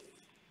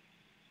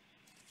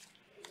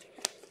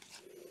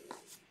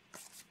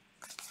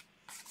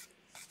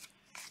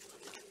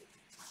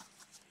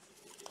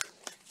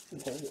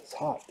 It's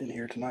hot in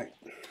here tonight.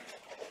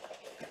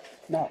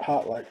 Not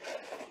hot like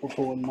we're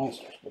pulling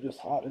monsters, but just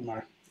hot in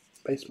my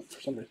basement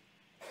for some reason.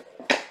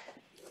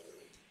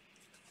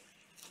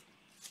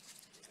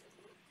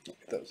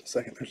 That was a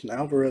second. There's an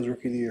Alvarez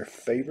Rookie of the Year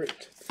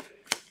favorite.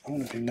 I don't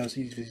know if he knows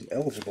he's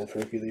eligible for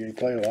Rookie of the Year. He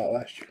played a lot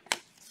last year.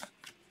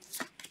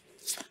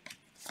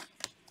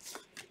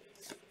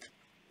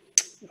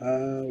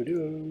 We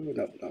do,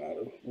 no, not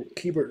auto.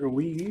 Keibert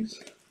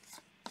Ruiz.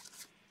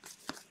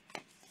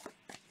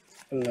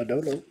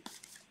 Ladolo.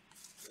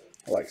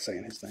 I like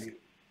saying his name.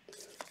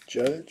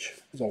 Judge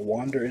is a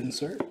Wander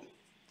insert.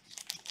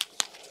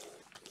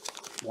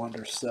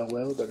 Wander sell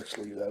well, better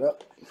sleeve that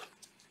up.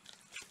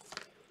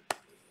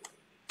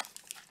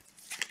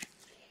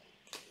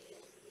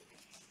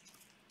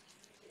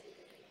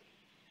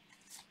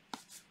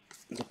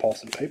 There's a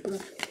Paulson paper.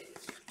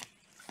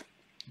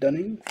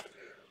 Dunning.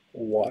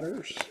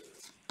 Waters.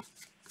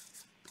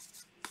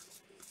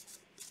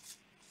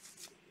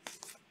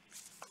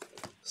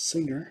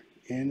 Singer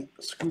and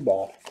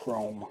Screwball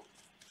Chrome.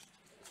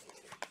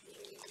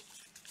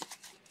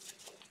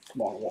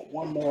 Come on, I want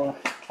one more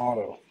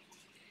auto.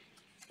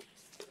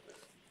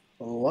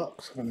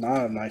 Lux, a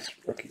lot of nice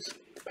rookies.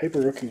 The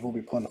paper rookies will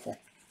be plentiful.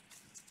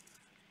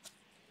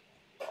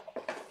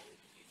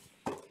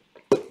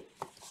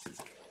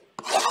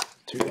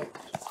 Two left.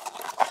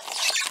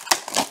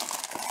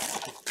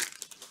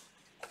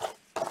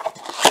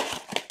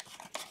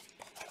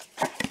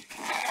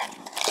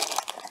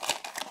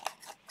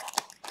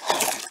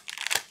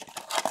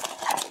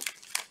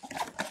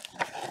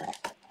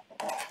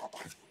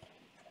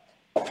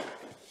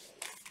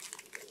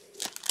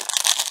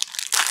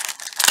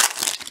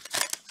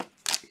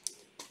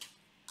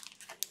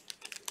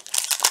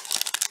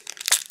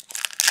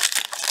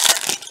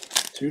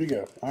 Two to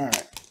go. All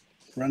right.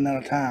 Running out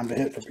of time to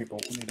hit for people.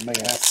 We need to make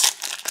it happen.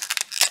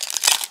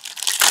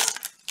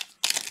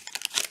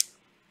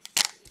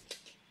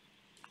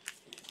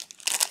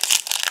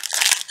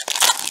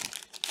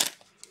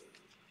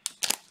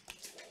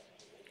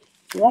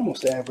 We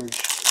almost average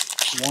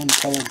one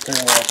colored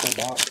parallel per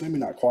box. Maybe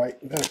not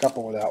quite. We've had a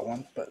couple without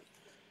one, but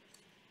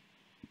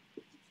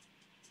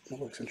that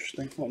looks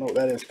interesting. I don't know what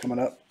that is coming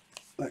up.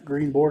 That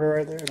green border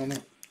right there. I don't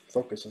know.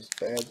 Focus is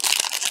bad.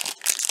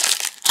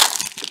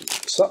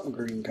 Something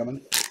green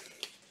coming.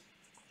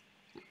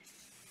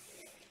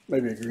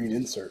 Maybe a green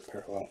insert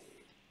parallel.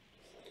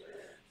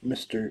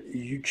 Mr.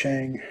 Yu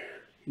Chang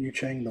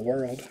the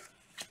World.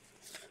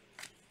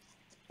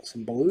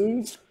 Some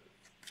blue.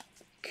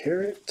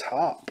 Carrot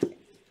top.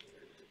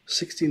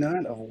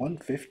 69 of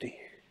 150.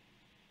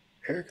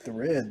 Eric the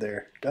Red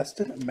there.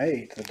 Dustin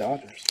May to the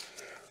Dodgers.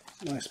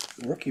 Nice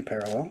rookie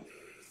parallel.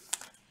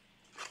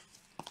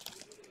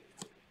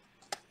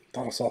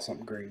 Thought I saw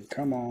something green.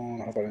 Come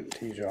on. I hope I didn't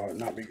tease y'all. It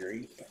not be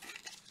green. But.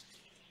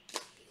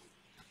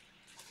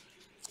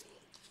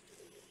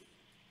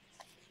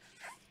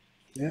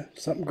 Yeah,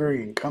 something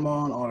green. Come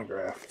on,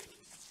 autograph.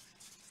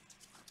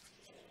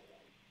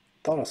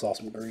 Thought I saw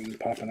some green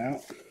popping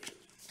out.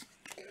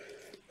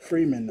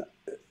 Freeman,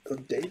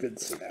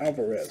 Davidson,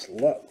 Alvarez,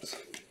 Lux.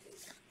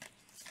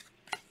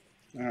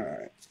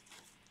 Alright.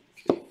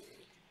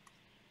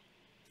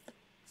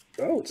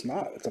 Oh, it's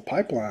not. It's a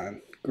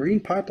pipeline. Green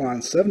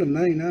pipeline, 7 of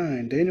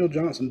 99. Daniel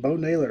Johnson, Bo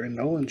Naylor, and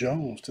Nolan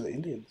Jones to the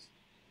Indians.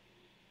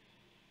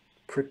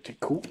 Pretty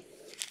cool.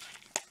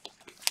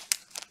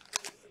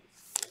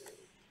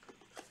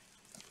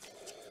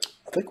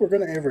 I think we're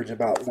going to average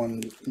about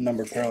one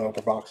numbered parallel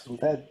per box. We've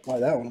had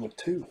like that one with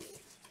two.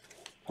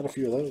 Had a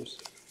few of those.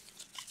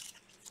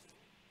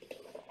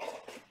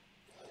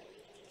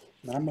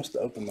 Now, I must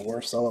have opened the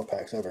worst solo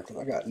packs ever because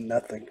I got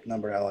nothing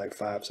numbered out like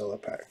 5 solo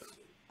packs.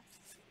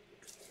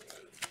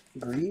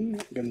 Green,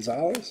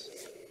 Gonzalez,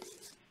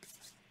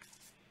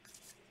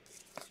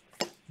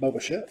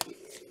 Bobichette,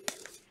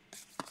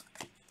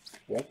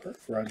 Welker,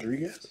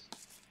 Rodriguez.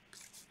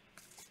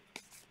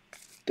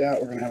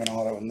 Doubt we're going to have an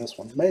auto in this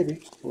one.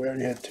 Maybe. We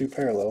already had 2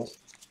 parallels.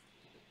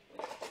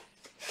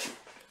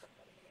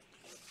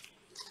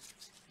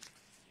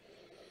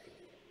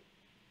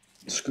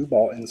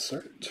 Screwball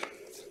insert.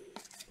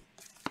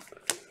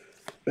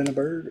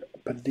 Beneberg,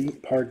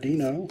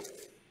 Pardino.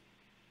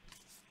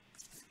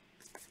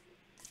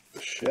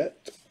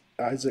 Bichette,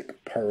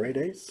 Isaac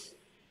Paredes.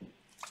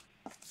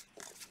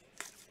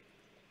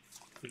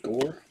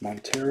 Gore,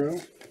 Montero.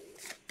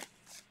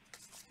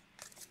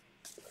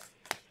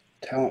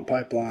 Talent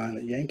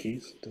Pipeline,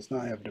 Yankees. Does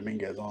not have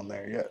Dominguez on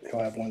there yet.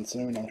 He'll have one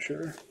soon, I'm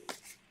sure.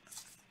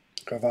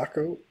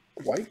 Cavaco,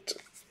 White.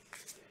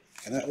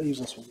 And that leaves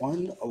us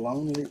one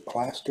lonely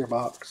plaster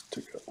box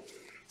to go.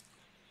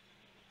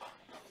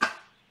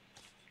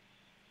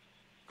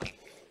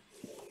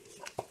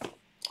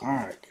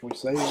 Alright, can we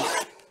save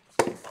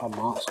a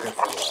monster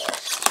for last?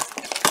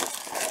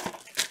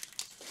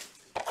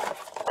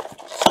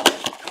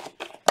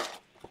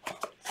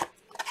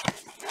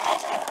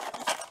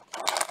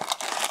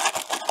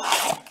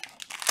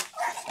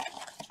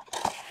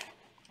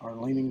 Our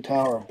Leaning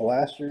Tower of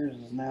Blasters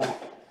is now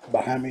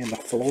behind me in the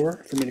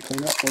floor for me to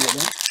clean up when we're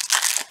done.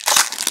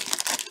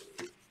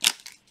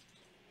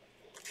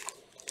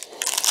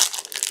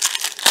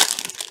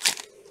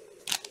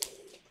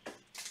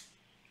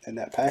 And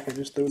that pack I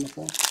just threw in the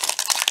floor.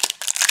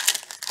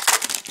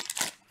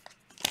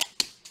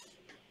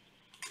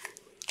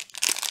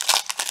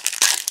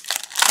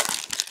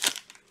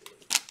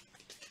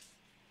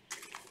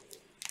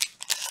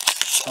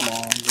 Come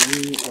on,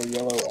 green or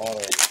yellow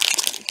auto.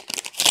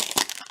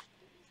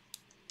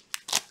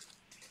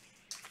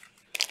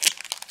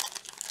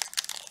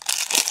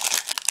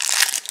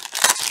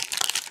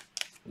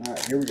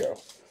 Alright, here we go.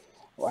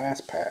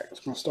 Last pack.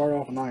 It's going to start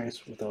off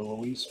nice with a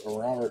Luis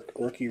Robert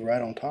rookie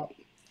right on top.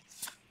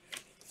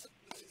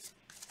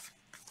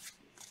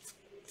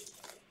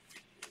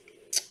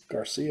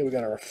 Garcia, we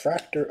got a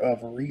refractor of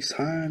Reese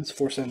Hines,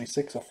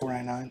 476 of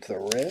 499 to the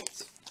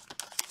Reds.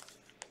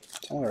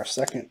 It's only our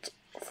second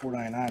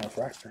 499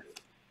 refractor.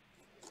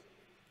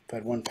 I've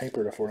had one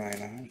paper to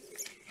 499.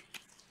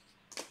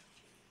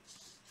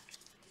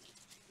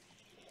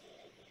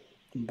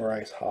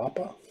 Bryce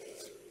Harper.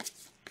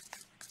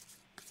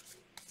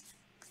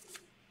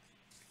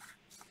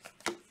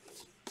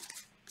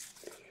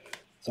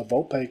 It's a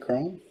Volpe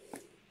Chrome.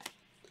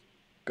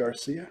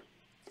 Garcia.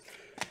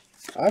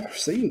 I've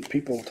seen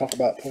people talk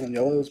about pulling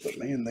yellows, but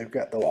man, they've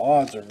got the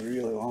odds are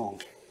really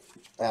long.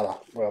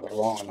 Well, they're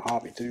long in the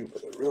hobby too,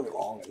 but they're really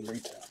long in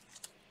retail.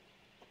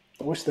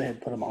 I wish they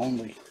had put them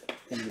only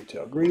in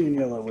retail. Green and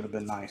yellow would have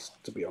been nice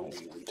to be only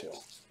in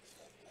retail.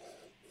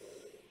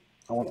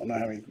 I don't know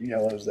how many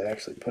yellows they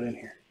actually put in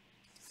here.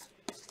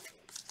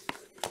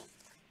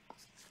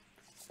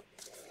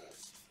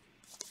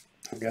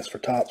 I guess for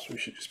tops, we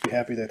should just be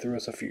happy they threw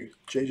us a few.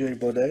 JJ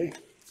Bleday.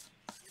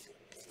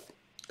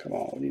 Come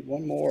on, we need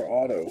one more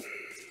auto.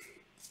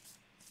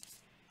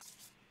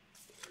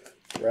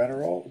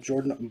 Gratterall,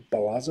 Jordan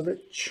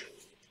Balazovic.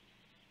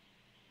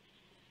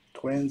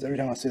 Twins. Every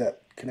time I see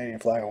that Canadian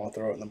flag, I want to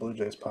throw it in the Blue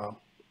Jays pile.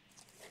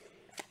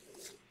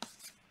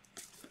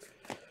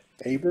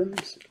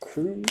 Abrams,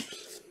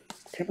 Cruz.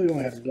 I can't believe we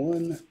only had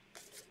one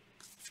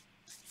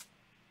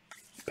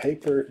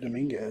paper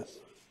Dominguez.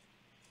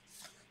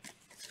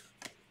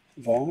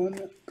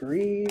 Vaughn,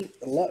 Green,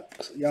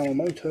 Lux,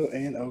 Yamamoto,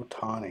 and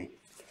Ohtani.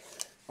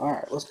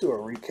 Alright, let's do a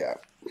recap.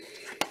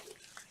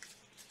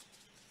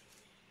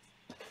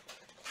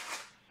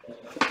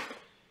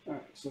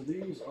 Alright, so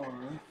these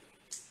are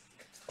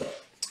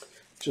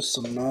just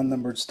some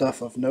non-numbered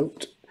stuff of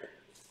note.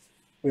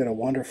 We had a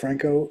Wander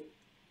Franco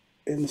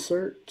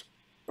insert.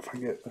 If I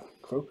get the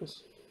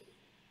focus.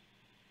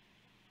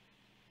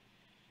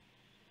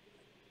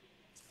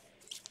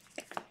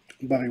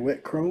 Bobby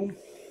Witt Chrome.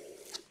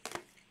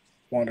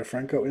 Wander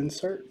Franco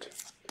insert.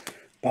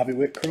 Bobby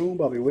Witt Chrome,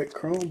 Bobby Witt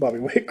Chrome, Bobby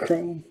Witt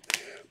Chrome,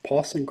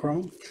 Paulson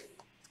Chrome,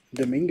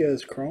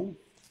 Dominguez Chrome,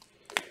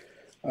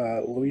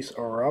 Luis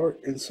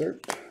Robert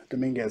insert,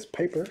 Dominguez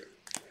paper,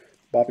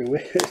 Bobby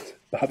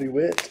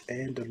Witt,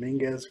 and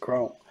Dominguez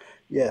Chrome.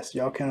 Yes,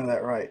 y'all counted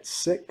that right.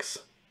 6.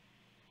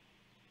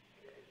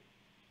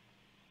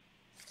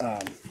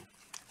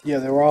 Yeah,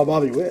 they were all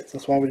Bobby Witts.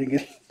 That's why we didn't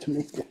get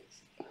Dominguez.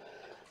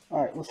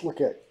 All right, let's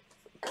look at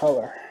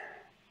color.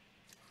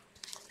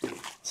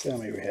 See how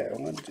many we had.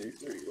 1, 2,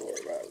 3, 4,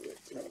 5,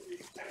 6, 7,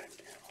 8, 9,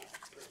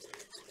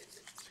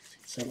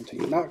 10,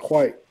 17. Not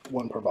quite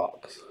one per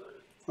box.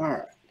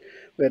 Alright.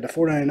 We had the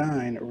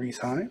 499 Reese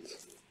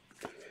Hines.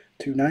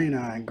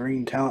 299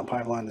 Green Talent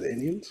Pipeline to the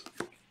Indians.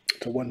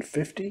 To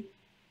 150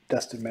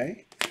 Dustin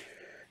May.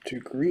 To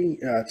Green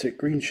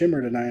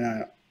Shimmer to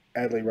 99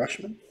 Adley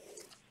Rushman.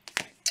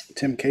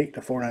 Tim Cate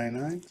to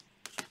 499.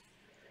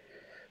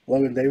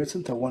 Logan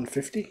Davidson to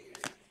 150.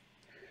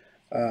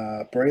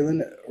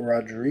 Braylon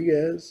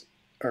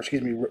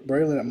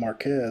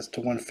Marquez to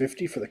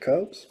 150 for the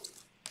Cubs.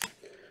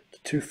 To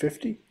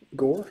 250,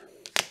 Gore.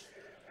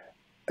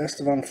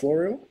 Estevan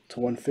Florial to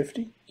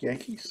 150,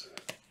 Yankees.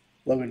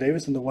 Logan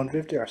Davidson to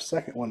 150, our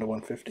second one to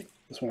 150.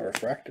 This one a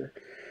refractor.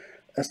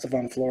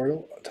 Estevan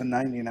Florial to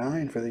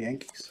 99 for the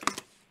Yankees.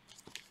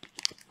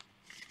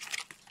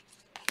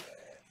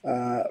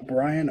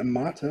 Brian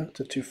Amata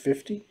to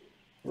 250,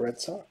 Red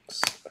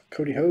Sox.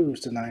 Cody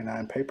Hose to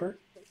 99 paper.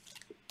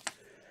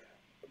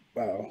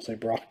 I'll say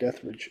Brock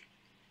Deathridge.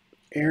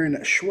 Aaron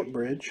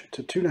Shortbridge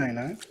to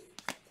 299.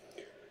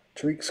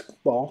 Tariq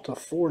Skubal to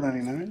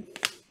 499.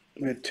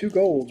 We had 2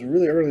 golds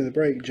really early in the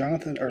break.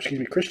 Christian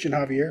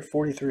Javier,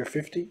 43 of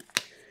 50.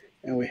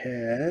 And we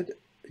had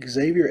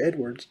Xavier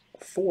Edwards,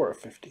 4 of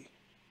 50.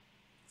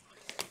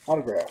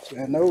 Autographs. We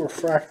had no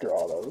refractor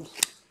autos.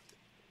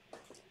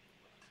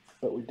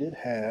 But we did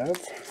have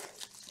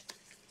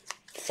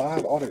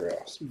 5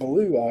 autographs.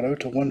 Blue auto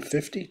to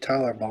 150,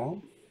 Tyler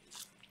Baum.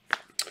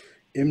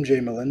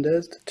 MJ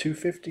Melendez to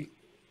 250,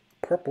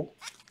 purple.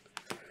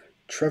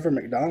 Trevor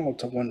McDonald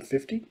to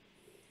 150.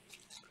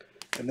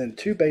 And then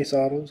 2 base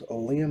autos,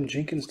 Liam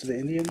Jenkins to the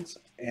Indians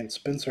and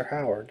Spencer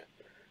Howard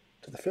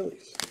to the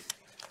Phillies.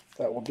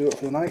 That will do it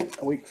for the night.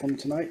 A week from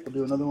tonight, we'll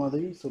do another one of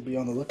these. So be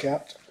on the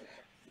lookout.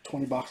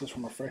 20 boxes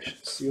from a fresh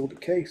sealed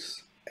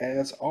case.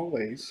 As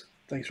always,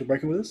 thanks for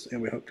breaking with us,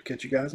 and we hope to catch you guys